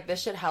 Like, he's like,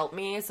 this should help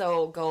me,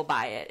 so go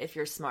buy it if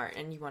you're smart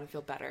and you want to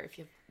feel better. If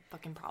you have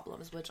fucking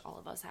problems, which all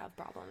of us have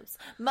problems.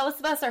 Most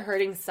of us are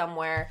hurting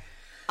somewhere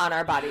on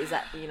our bodies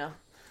that,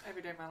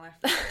 Every day of my life.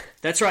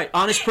 That's right.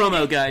 Honest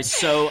promo, guys.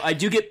 So I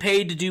do get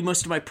paid to do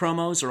most of my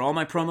promos, or all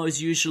my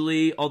promos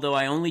usually, although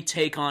I only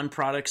take on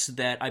products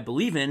that I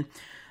believe in.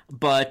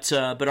 But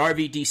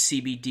RVD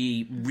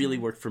CBD really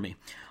worked for me.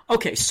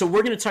 Okay, so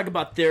we're going to talk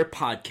about their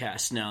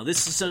podcast now.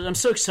 I'm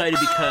so excited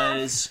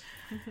because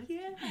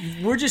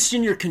we're just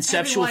in your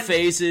conceptual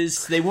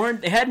phases. They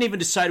hadn't even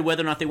decided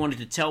whether or not they wanted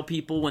to tell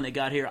people when they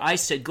got here. I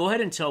said, go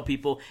ahead and tell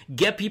people,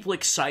 get people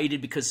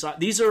excited, because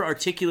these are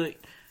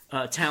articulate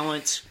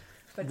talents.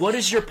 What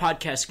is your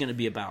podcast going to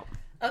be about?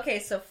 Okay,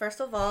 so first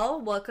of all,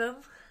 welcome,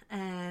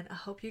 and I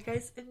hope you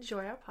guys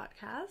enjoy our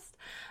podcast.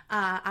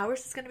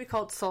 Ours is going to be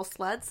called Soul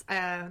Sluts.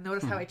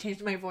 Notice how I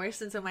changed my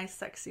voice into my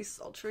sexy,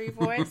 sultry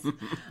voice.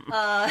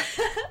 I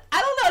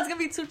don't know, it's going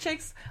to be two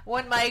chicks,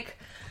 one mic,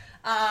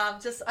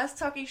 just us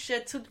talking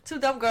shit, two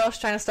dumb girls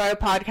trying to start a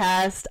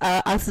podcast,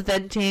 us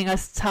venting,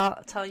 us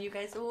telling you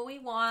guys what we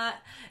want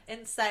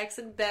in sex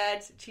and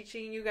bed,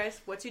 teaching you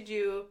guys what to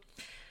do.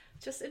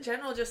 Just in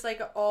general, just like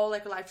a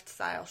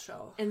lifestyle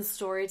show. In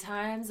story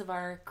times of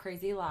our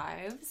crazy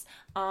lives,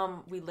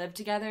 we live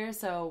together,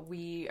 so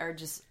we are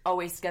just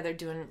always together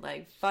doing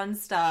like fun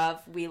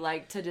stuff. We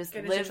like to just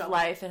live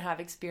life and have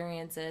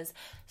experiences.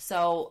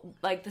 So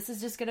like this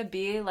is just gonna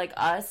be like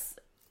us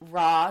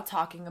raw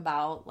talking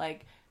about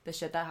like the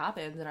shit that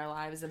happens in our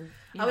lives and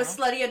Our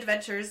slutty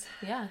adventures.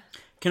 Yeah.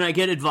 Can I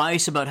get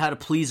advice about how to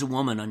please a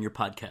woman on your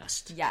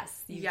podcast?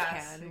 Yes, you Yes,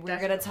 can. We're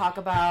definitely. going to talk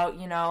about,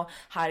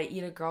 how to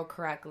eat a girl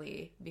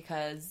correctly,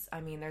 because,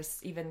 I mean, there's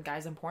even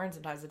guys in porn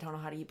sometimes that don't know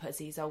how to eat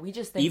pussy, so we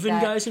just think Even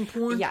that, guys in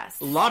porn?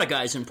 Yes. A lot of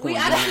guys in porn. We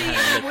don't know how to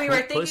actually, make we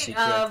were pussy thinking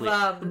of,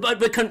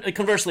 correctly. But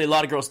conversely, a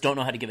lot of girls don't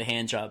know how to give a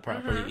hand job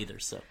properly either,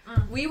 so.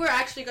 we were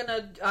actually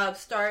gonna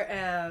start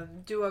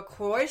do a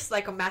course,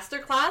 like a master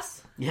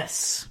class.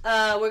 Yes.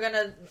 We're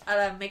gonna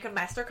make a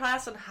master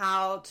class on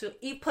how to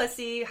eat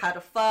pussy, how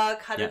to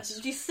fuck, how to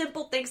do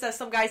simple things that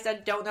some guys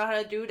that don't know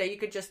how to do that you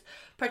could just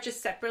purchase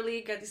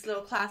separately. Get these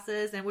little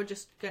classes, and we're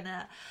just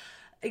gonna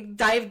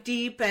dive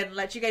deep and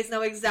let you guys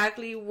know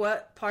exactly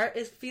what part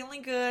is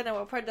feeling good and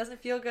what part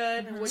doesn't feel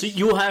good. And So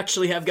you'll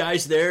actually have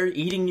guys there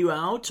eating you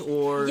out,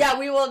 or? yeah,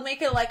 we will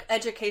make it like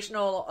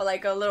educational,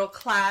 like a little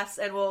class,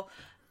 and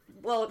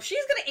well, she's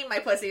gonna eat my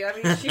pussy. I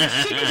mean, she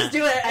can just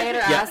do it. I had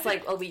her ass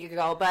like a week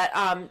ago, but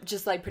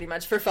just like pretty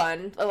much for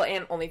fun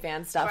and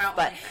OnlyFans stuff.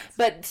 For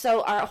But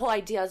so our whole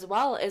idea as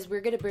well is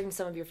we're going to bring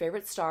some of your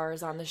favorite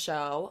stars on the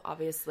show,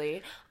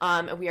 obviously,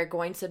 and we are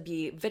going to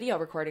be video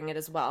recording it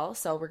as well.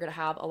 So we're going to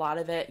have a lot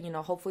of it,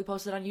 hopefully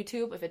posted on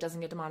YouTube if it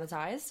doesn't get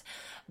demonetized.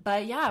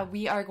 But yeah,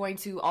 we are going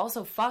to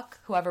also fuck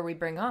whoever we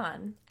bring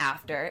on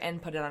after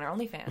and put it on our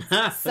OnlyFans.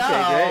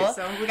 Okay, great.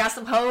 So we got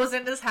some hoes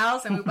in this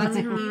house, and we're about to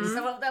eat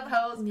some of them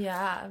hoes. Yeah.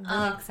 Yeah, I'm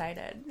really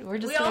excited. We're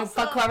just we gonna also-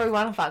 fuck whoever we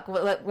want to fuck.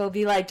 We'll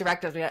be like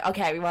directors. We're like,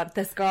 okay, we want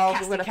this girl.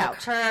 Cast We want the to fuck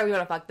couch. her. We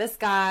want to fuck this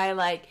guy.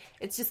 Like,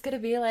 it's just gonna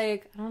be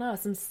like, I don't know,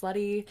 some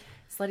slutty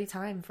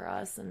time for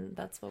us, and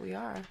that's what we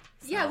are.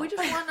 Yeah, So- we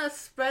just want to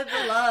spread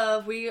the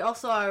love. We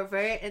also are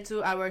very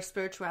into our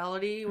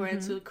spirituality. We're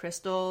into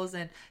crystals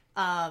and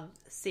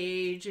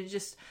sage and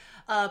just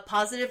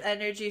positive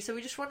energy. So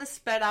we just want to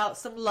spread out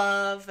some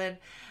love and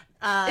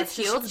It's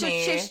healed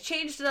me. Just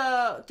change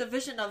the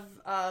vision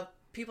of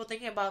people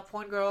thinking about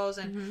porn girls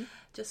and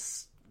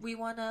just. We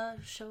want to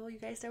show you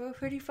guys that we're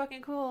pretty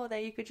fucking cool.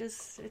 That you could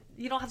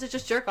you don't have to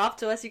just jerk off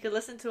to us. You could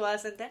listen to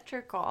us and then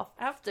jerk off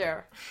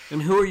after.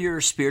 And who are your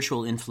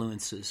spiritual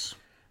influences?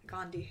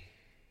 Gandhi.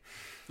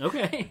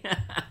 Okay.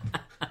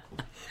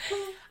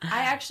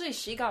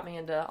 She got me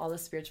into all the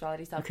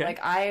spirituality stuff.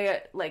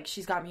 Okay.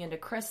 She's got me into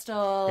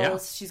crystals. Yeah.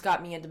 She's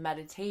got me into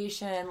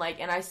meditation.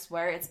 And I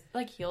swear it's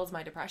heals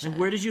my depression.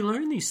 And where did you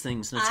learn these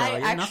things,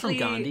 Natalia? Not from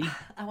Gandhi.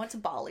 I went to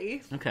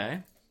Bali. Okay.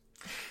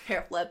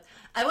 Hair flip.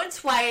 I went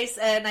twice,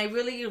 and I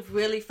really,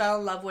 really fell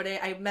in love with it.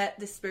 I met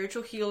this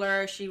spiritual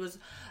healer. She's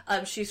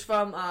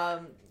from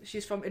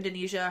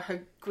Indonesia.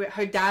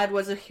 Her dad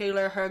was a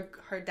healer.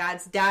 Her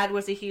dad's dad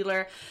was a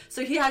healer.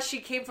 So she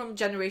came from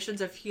generations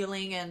of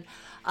healing, and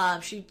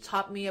she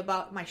taught me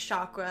about my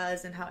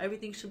chakras and how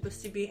everything's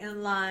supposed to be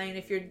in line.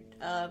 If you're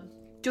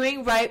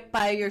doing right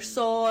by your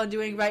soul and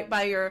doing right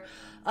by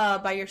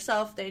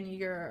yourself, then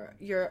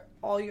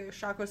all your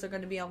chakras are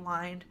going to be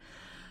aligned.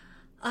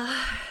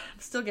 I'm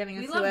still getting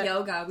into it. We love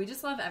yoga. We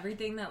just love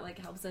everything that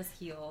helps us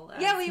heal.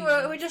 Yeah,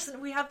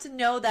 we have to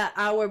know that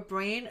our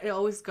brain, it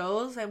always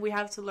goes, and we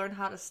have to learn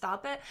how to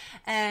stop it.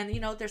 And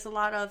there's a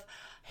lot of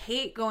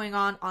hate going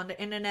on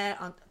the internet,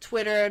 on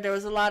Twitter. There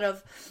was a lot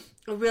of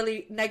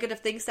really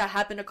negative things that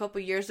happened a couple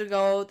years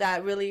ago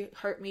that really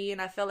hurt me,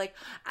 and I feel like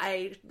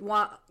I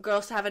want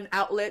girls to have an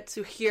outlet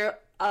to hear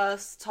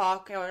us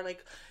talk, or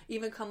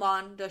even come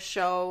on the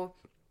show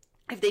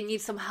if they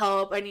need some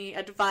help, any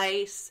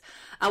advice.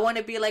 I want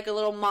to be like a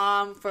little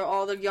mom for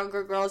all the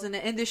younger girls in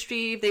the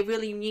industry. If they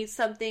really need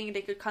something,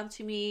 they could come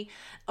to me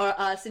or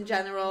us in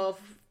general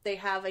if they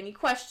have any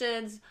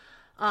questions.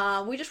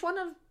 We just want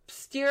to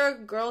steer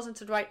girls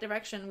into the right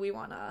direction.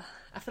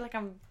 I feel like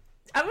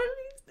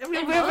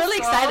we're really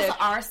excited. Girls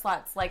are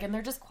sluts, and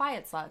they're just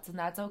quiet sluts, and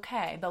that's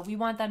okay. But we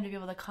want them to be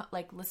able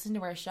to listen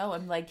to our show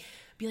and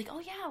be like, oh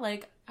yeah,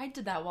 I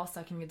did that while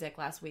sucking a dick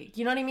last week.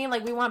 You know what I mean?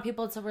 We want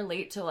people to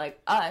relate to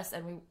us,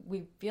 and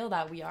we feel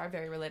that we are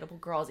very relatable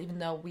girls, even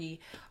though we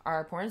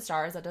are porn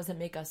stars. That doesn't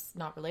make us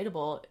not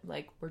relatable.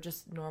 We're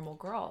just normal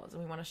girls,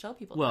 and we want to show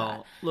people that.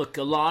 Well, look,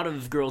 a lot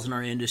of girls in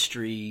our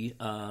industry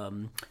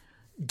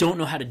don't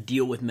know how to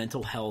deal with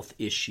mental health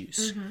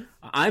issues.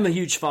 I'm a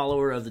huge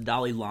follower of the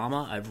Dalai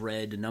Lama. I've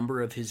read a number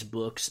of his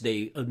books.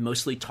 They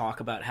mostly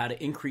talk about how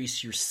to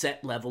increase your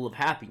set level of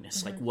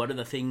happiness. What are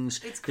the things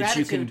that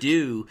you can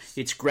do?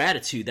 It's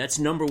gratitude. That's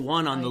number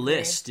one on the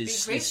list,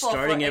 is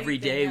starting every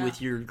day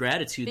with your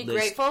gratitude list. Be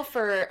grateful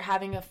for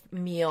having a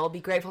meal.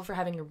 Be grateful for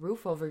having a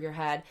roof over your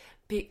head.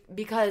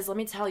 Because let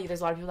me tell you,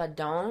 there's a lot of people that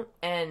don't,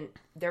 and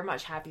they're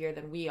much happier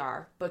than we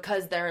are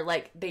because they're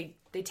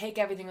they take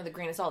everything with a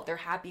grain of salt. They're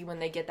happy when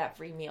they get that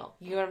free meal.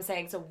 You know what I'm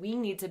saying? So we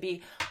need to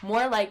be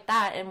more like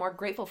that and more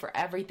grateful for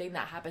everything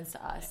that happens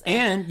to us.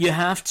 And you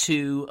have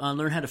to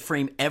learn how to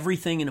frame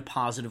everything in a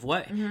positive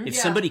way. If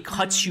somebody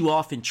cuts you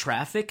off in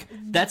traffic,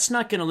 that's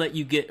not going to let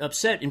you get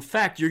upset. In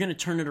fact, you're going to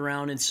turn it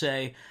around and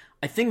say,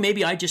 I think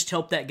maybe I just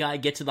helped that guy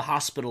get to the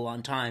hospital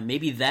on time.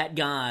 Maybe that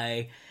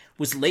guy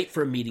was late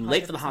for a meeting,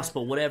 late for the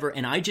hospital, whatever,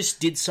 and I just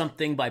did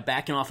something by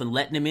backing off and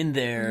letting him in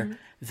there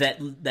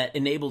that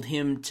enabled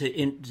him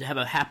to have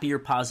a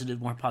happier,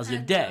 more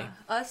positive day.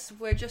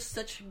 We're just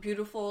such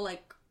beautiful,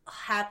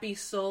 happy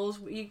souls.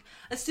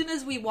 As soon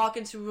as we walk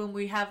into a room,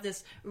 we have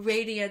this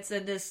radiance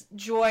and this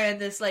joy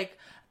and this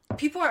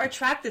people are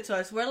attracted to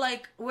us. We're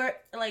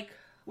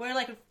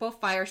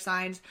both fire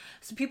signs,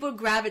 so people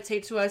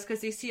gravitate to us because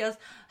they see us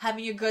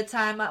having a good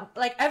time.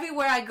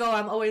 Everywhere I go,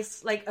 I'm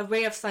always a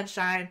ray of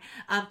sunshine.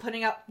 I'm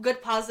putting out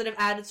good, positive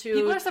attitude.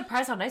 People are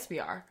surprised how nice we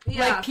are.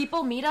 Yeah.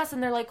 People meet us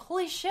and they're like,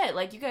 holy shit,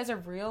 you guys are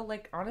real,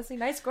 honestly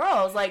nice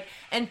girls.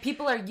 And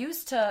people are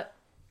used to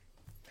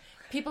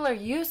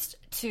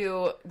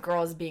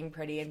girls being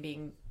pretty and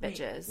being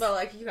bitches. Well,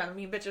 you got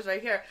mean bitches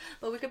right here.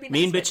 But we could be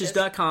nice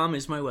Meanbitches.com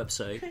is my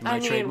website. My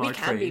trademark we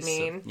can phrase. be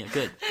mean. So, yeah,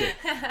 good.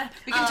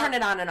 We can turn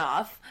it on and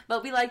off,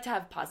 but we like to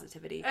have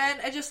positivity. And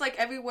just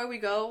everywhere we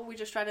go, we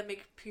just try to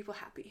make people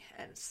happy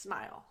and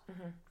smile.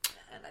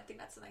 And I think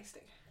that's a nice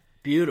thing.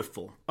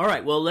 Beautiful. All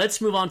right, well,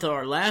 let's move on to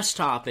our last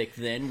topic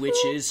then, which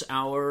is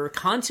our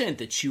content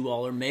that you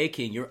all are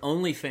making, your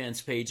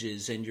OnlyFans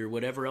pages and your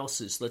whatever else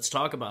is. Let's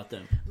talk about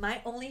them.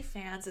 My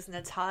OnlyFans is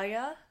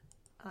Natalia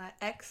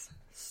X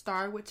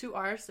Star with 2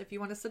 R's. If you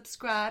want to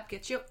subscribe,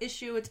 get your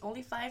issue. It's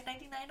only $5.99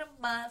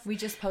 a month. We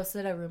just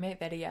posted a roommate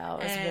video.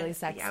 It was really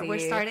sexy. Yeah, we're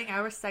starting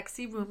our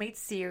sexy roommate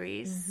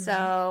series. So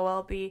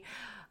I'll be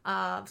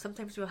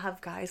Sometimes we'll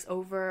have guys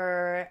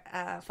over,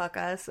 fuck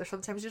us, or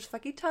sometimes just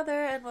fuck each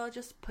other, and we'll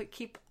just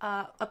keep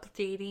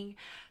updating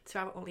to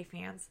our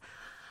OnlyFans.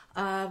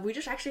 We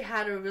just actually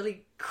had a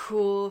really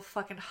cool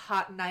fucking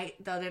hot night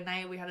the other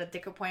night. We had a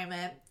dick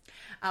appointment.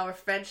 Our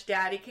French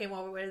daddy came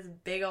over with his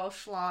big old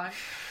schlong.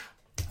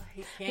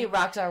 He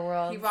rocked our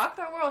world. He rocked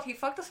our world. He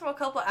fucked us for a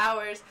couple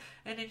hours,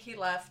 and then he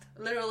left.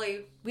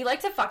 Literally. We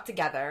like to fuck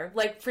together.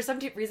 Like, for some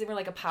reason, we're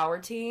like a power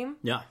team.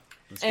 Yeah.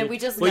 And we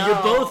just well, know.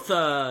 you're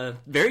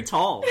both very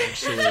tall,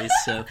 actually.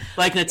 So,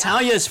 like,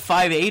 Natalia's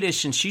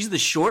 5'8"ish, and she's the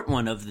short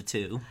one of the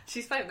two.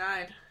 She's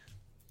 5'9".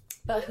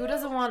 But who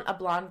doesn't want a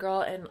blonde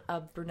girl and a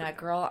brunette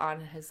girl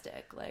on his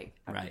dick? Like,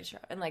 I'm Right. pretty sure.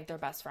 And, like, they're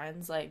best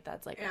friends. Like,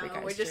 that's, like, every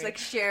guy's We're just, dream. like,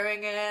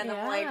 sharing it. And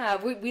I'm like, Yeah,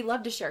 we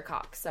love to share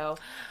cock, so...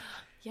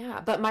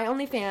 Yeah, but my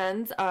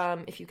OnlyFans,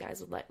 if you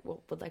guys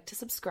would like to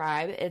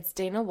subscribe, it's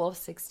Dana Wolf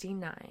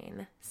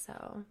 69.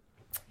 So,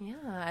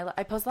 yeah,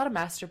 I post a lot of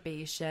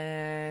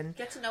masturbation.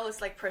 get to know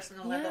us, like,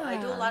 personal level. I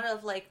do a lot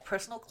of, like,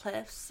 personal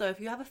clips. So if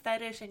you have a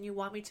fetish and you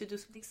want me to do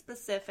something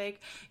specific,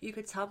 you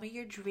could tell me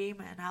your dream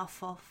and I'll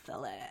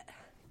fulfill it.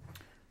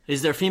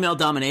 Is there female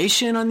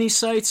domination on these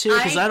sites here?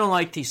 Because I don't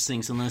like these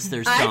things unless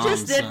there's doms. I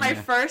just did on my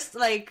there. first,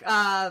 like,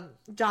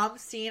 dom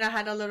scene. I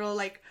had a little,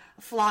 like,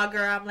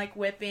 flogger. I'm, like,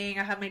 whipping.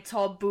 I had my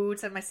tall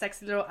boots and my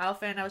sexy little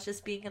outfit, and I was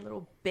just being a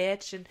little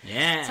bitch and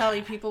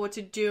telling people what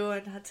to do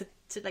and how to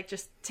like,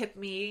 just tip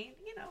me,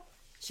 you know.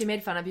 She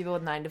made fun of people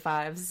with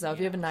 9-to-5s, so if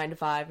you have a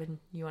 9-to-5 and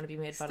you want to be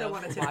made fun Still of,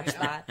 wanna tip watch me.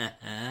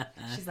 that.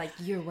 She's like,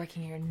 you're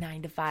working your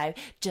 9-to-5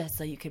 just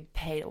so you could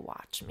pay to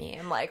watch me.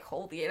 I'm like,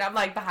 holy, and I'm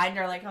like behind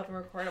her, like helping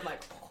record. I'm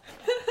like,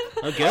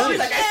 Oh, good. she's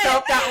like, I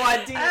felt that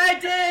one, dude. I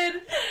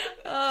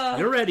did.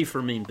 You're ready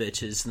for mean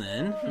bitches,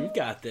 then. You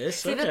got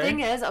this. See, the thing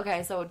is,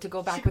 okay, so to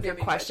go back with your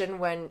question,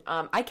 when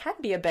I can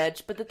be a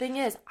bitch, but the thing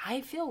is,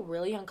 I feel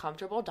really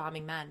uncomfortable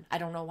doming men. I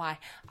don't know why.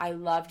 I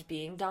loved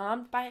being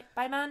dommed by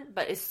men,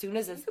 but as soon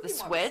as it's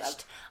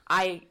switched,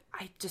 I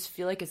just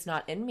feel like it's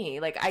not in me.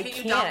 Like, I Can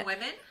can't. you dom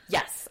women?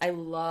 Yes, I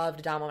love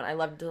to dom women. I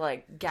love to,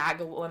 like,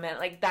 gag a woman.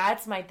 Like,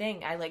 that's my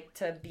thing. I like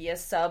to be a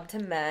sub to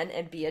men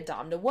and be a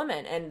dom to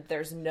women, and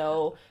there's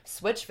no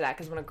switch for that,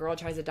 because when a girl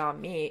tries to dom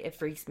me, it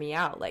freaks me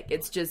out. Like,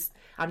 it's just,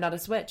 I'm not a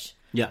switch.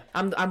 Yeah.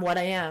 I'm what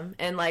I am.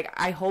 And, like,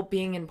 I hope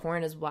being in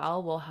porn as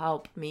well will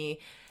help me,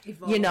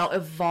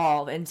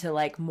 evolve into,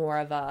 like, more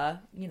of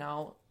a,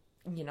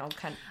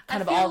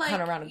 kind of all like,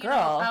 kind of around a you girl.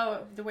 know,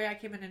 how the way I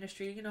came in the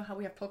industry, you know how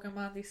we have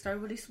Pokemon, they start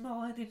really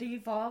small and then they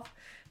evolve.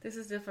 This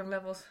is different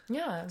levels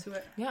Yeah. to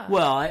it. Yeah.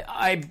 Well,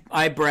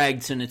 I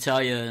bragged to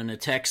Natalia in a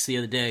text the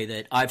other day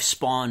that I've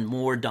spawned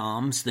more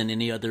doms than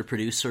any other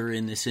producer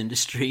in this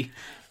industry.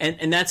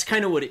 And that's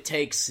kind of what it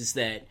takes, is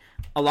that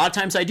a lot of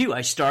times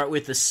I start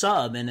with the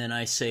sub, and then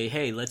I say,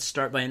 hey, let's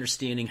start by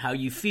understanding how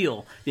you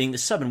feel being the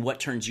sub and what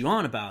turns you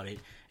on about it.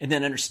 And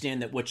then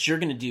understand that what you're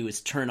going to do is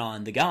turn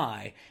on the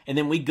guy. And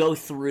then we go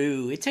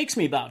through, it takes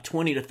me about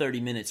 20 to 30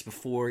 minutes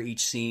before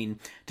each scene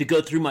to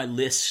go through my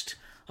list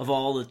of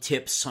all the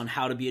tips on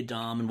how to be a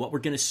dom and what we're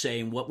going to say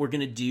and what we're going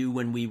to do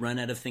when we run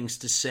out of things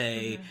to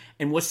say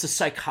and what's the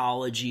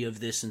psychology of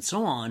this and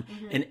so on.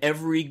 And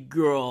every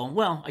girl,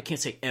 well, I can't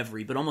say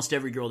every, but almost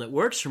every girl that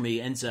works for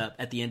me ends up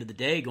at the end of the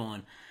day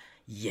going,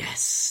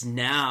 yes,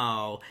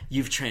 now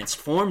you've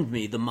transformed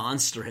me. The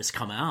monster has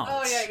come out.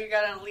 Oh yeah, you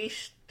gotta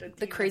unleash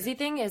The crazy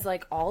thing is,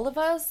 like, all of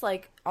us,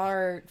 like,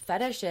 our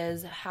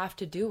fetishes have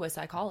to do with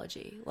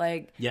psychology.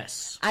 Like,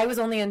 Yes. I was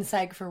only in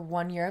psych for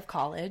 1 year of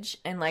college,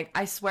 and, like,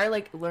 I swear,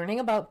 like, learning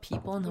about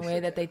people and the way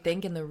that they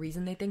think and the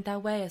reason they think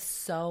that way is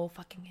so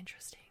fucking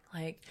interesting.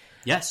 Like,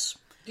 Yes.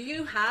 Do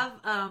you have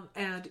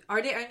and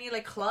are there any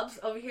like clubs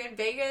over here in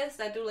Vegas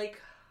that do like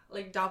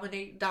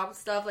dom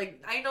stuff?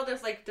 Like, I know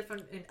there's like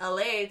different in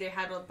LA. They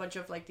had a bunch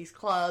of like these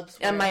clubs.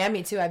 and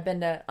Miami, too. I've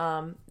been to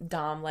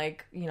dom,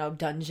 like,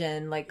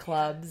 dungeon, like,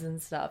 clubs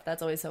and stuff.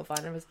 That's always so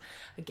fun. It was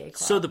a gay club.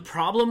 So the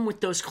problem with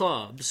those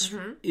clubs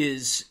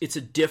is it's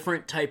a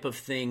different type of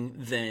thing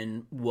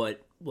than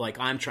what, like,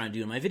 I'm trying to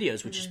do in my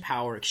videos, which is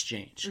power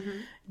exchange.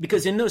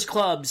 Because in those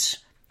clubs,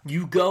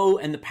 you go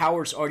and the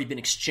power's already been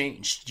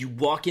exchanged. You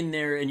walk in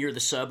there and you're the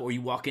sub, or you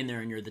walk in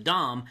there and you're the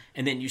dom,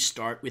 and then you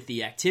start with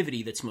the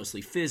activity that's mostly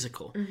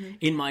physical.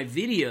 In my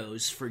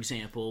videos, for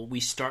example,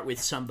 we start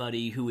with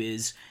somebody who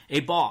is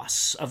a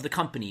boss of the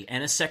company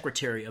and a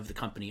secretary of the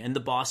company, and the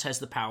boss has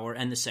the power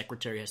and the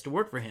secretary has to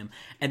work for him.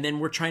 And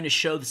then we're trying to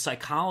show the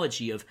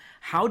psychology of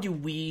how do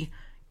we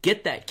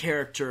get that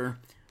character,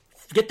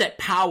 get that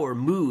power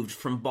moved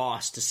from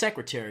boss to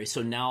secretary,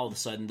 so now all of a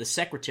sudden the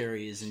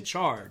secretary is in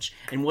charge,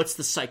 and what's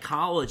the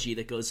psychology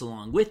that goes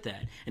along with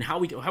that, and how are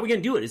we going to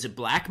do it? Is it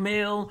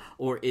blackmail,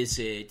 or is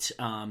it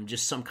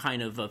just some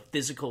kind of a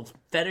physical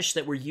fetish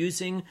that we're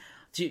using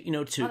to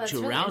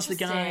to arouse the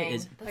guy?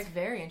 That's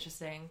very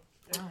interesting.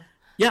 Wow.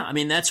 Yeah, I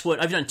mean, that's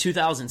what I've done.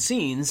 2,000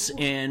 scenes,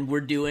 and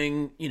we're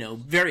doing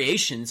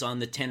variations on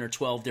the 10 or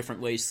 12 different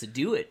ways to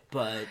do it,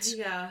 but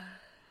yeah.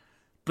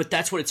 But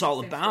that's what it's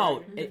all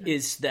about,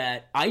 is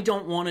that I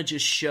don't want to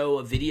just show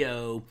a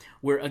video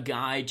where a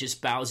guy just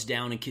bows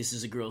down and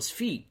kisses a girl's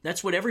feet.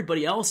 That's what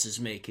everybody else is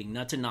making,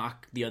 not to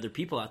knock the other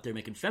people out there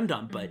making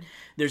femdom, but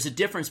there's a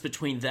difference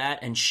between that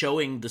and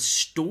showing the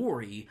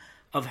story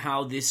of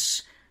how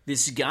this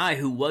guy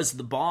who was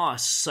the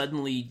boss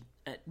suddenly,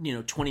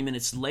 20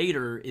 minutes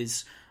later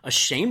is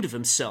ashamed of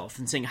himself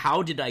and saying,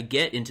 how did I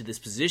get into this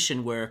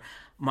position where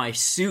my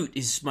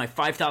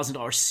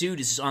 $5,000 suit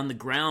is on the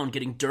ground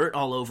getting dirt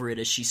all over it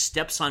as she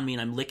steps on me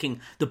and I'm licking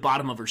the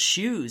bottom of her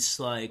shoes.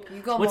 Like,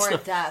 You go what's more the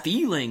in depth.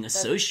 feeling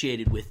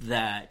associated with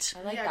that?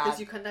 I like Yeah, that. because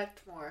you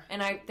connect more.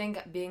 And I think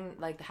being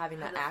like having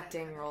that I love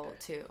acting that. role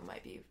too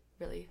might be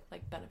really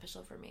like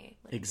beneficial for me.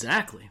 Like,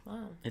 Exactly.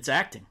 wow. It's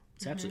acting.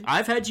 It's absolutely.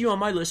 I've had you on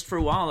my list for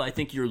a while. I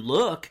think your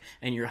look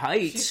and your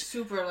height. She's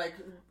super like,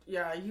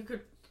 yeah, you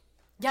could.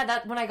 Yeah,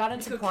 that when I got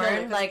into could kill porn,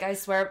 it. like I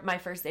swear my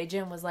first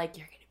agent was like,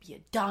 "You're gonna be a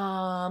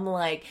dom,"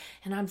 like,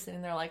 and I'm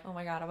sitting there like, oh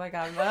my god,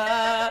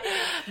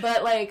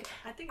 but like,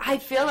 I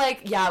feel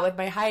like with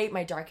my height,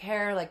 my dark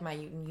hair, like my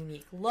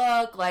unique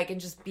look, like, and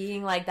just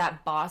being like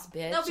that boss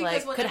bitch, No, because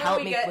like, whenever could help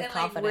we me get with in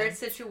confidence. like weird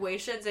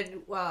situations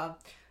and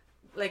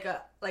like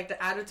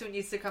the attitude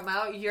needs to come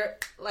out, you're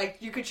like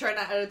you could turn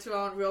that attitude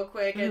on real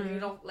quick, and you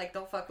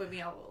don't fuck with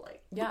me. I will like.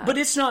 Yeah, But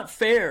it's not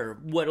fair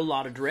what a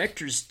lot of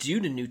directors do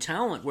to new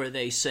talent, where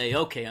they say,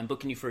 "Okay, I'm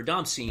booking you for a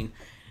dom scene."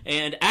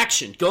 And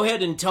action. Go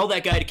ahead and tell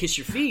that guy to kiss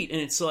your feet. And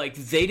it's like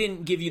they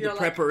didn't give you the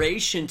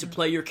preparation to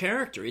play your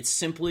character. It's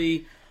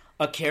simply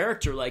a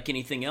character like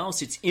anything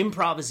else. It's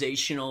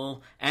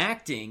improvisational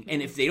acting.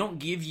 And if they don't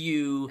give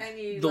you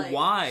the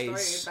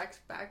whys...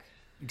 back.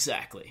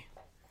 Exactly.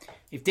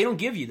 If they don't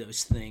give you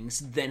those things,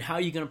 then how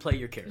are you going to play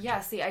your character? Yeah,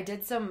 see, I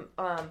did some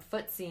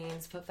foot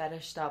scenes, foot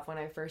fetish stuff when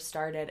I first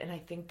started, and I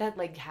think that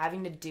like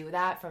having to do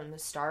that from the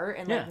start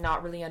and like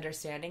not really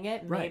understanding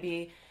it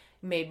maybe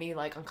made me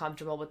like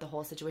uncomfortable with the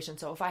whole situation.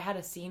 So if I had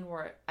a scene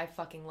where I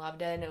fucking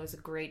loved it and it was a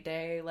great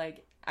day,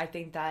 like I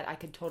think that I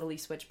could totally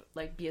switch,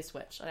 like be a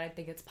switch, and I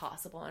think it's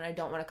possible, and I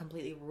don't want to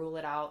completely rule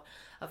it out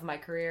of my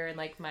career and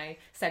like my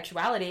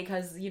sexuality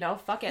because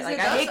fuck it, like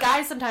I hate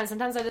guys sometimes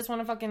I just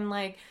want to fucking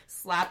like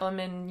slap them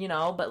and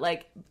but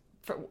like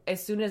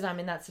as soon as I'm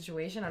in that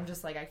situation I'm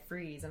just like I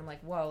freeze and I'm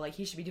like, whoa, like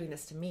he should be doing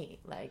this to me,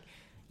 like,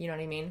 you know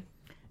what I mean?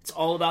 It's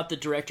all about the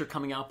director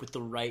coming up with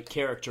the right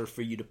character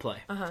for you to play,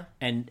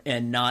 and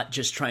not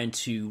just trying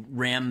to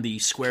ram the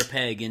square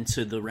peg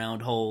into the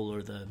round hole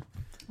or the.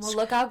 Well,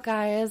 look out,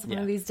 guys! One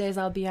of these days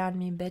I'll be on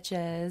Me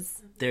Bitches.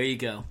 There you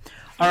go.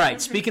 All right.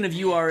 Speaking of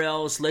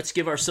URLs, let's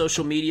give our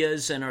social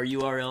medias and our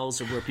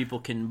URLs of where people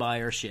can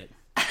buy our shit.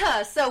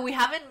 So we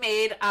haven't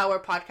made our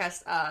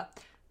podcast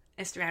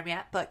Instagram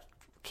yet, but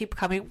keep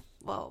coming.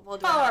 Well, we'll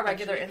do Follow that our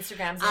regular eventually.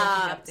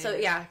 Instagrams. So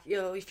yeah,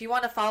 if you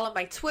want to follow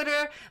my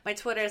Twitter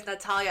is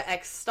Natalia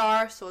X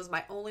Star. So is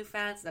my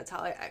OnlyFans,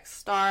 Natalia X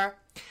Star.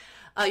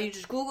 You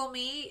just Google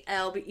me, and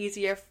it'll be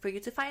easier for you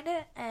to find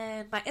it.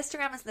 And my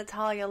Instagram is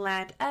Natalia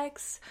Land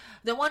X.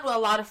 The one with a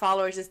lot of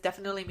followers is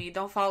definitely me.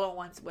 Don't follow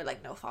ones with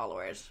like no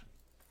followers.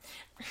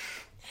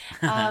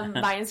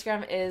 My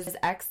Instagram is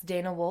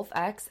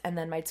xDanaWolfX, and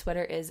then my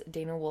Twitter is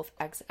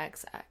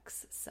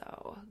DanaWolfXXX.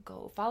 So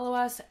go follow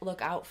us.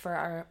 Look out for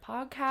our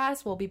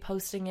podcast. We'll be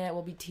posting it.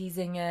 We'll be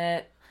teasing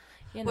it.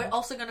 We're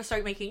also going to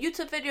start making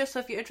YouTube videos, so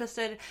if you're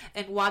interested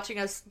in watching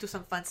us do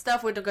some fun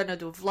stuff, we're going to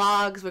do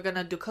vlogs, we're going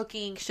to do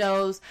cooking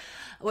shows,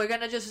 we're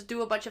going to just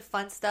do a bunch of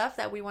fun stuff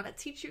that we want to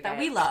teach you guys. That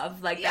we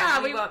love. Like, yeah,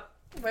 that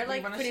we're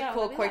like wanna pretty show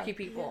cool, that we quirky love.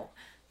 people.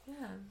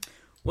 Yeah.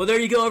 Well, there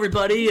you go,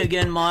 everybody.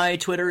 Again, my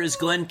Twitter is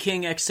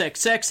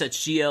GlennKingXXX. That's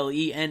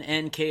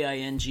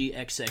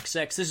GLENNKINGXXX.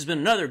 This has been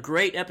another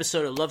great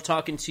episode. I love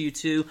talking to you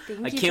two.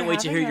 I you can't for wait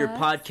to hear having your us.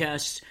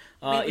 podcast.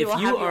 Maybe we'll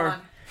have you on.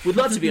 We'd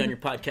love to be on your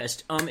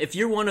podcast. If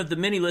you're one of the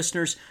many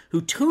listeners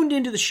who tuned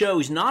into the show,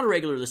 who's not a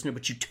regular listener,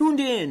 but you tuned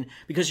in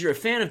because you're a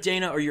fan of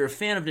Dana or you're a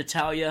fan of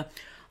Natalia,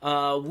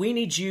 we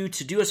need you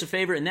to do us a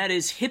favor, and that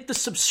is hit the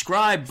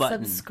subscribe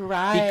button.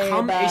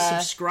 Become a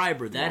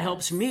subscriber. That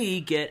helps me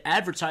get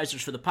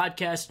advertisers for the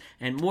podcast,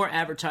 and more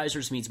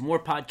advertisers means more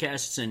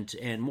podcasts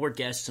and more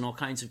guests and all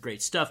kinds of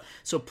great stuff.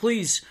 So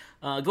please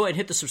go ahead and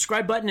hit the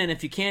subscribe button, and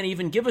if you can,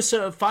 even give us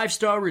a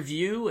 5-star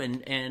review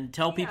and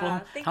tell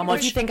people how much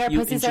If you think our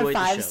pussies are enjoyed the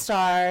 5 show.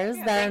 stars,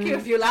 then Thank you.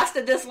 If you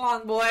lasted this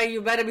long, boy,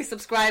 you better be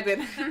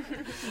subscribing.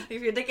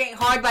 If your dick ain't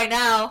hard by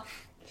now,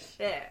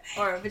 shit.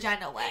 Or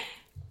vagina wet.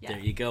 There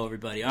you go,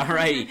 everybody. All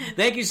righty.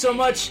 Thank you so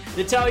much,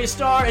 Natalia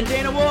Starr and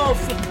Dana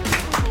Wolf.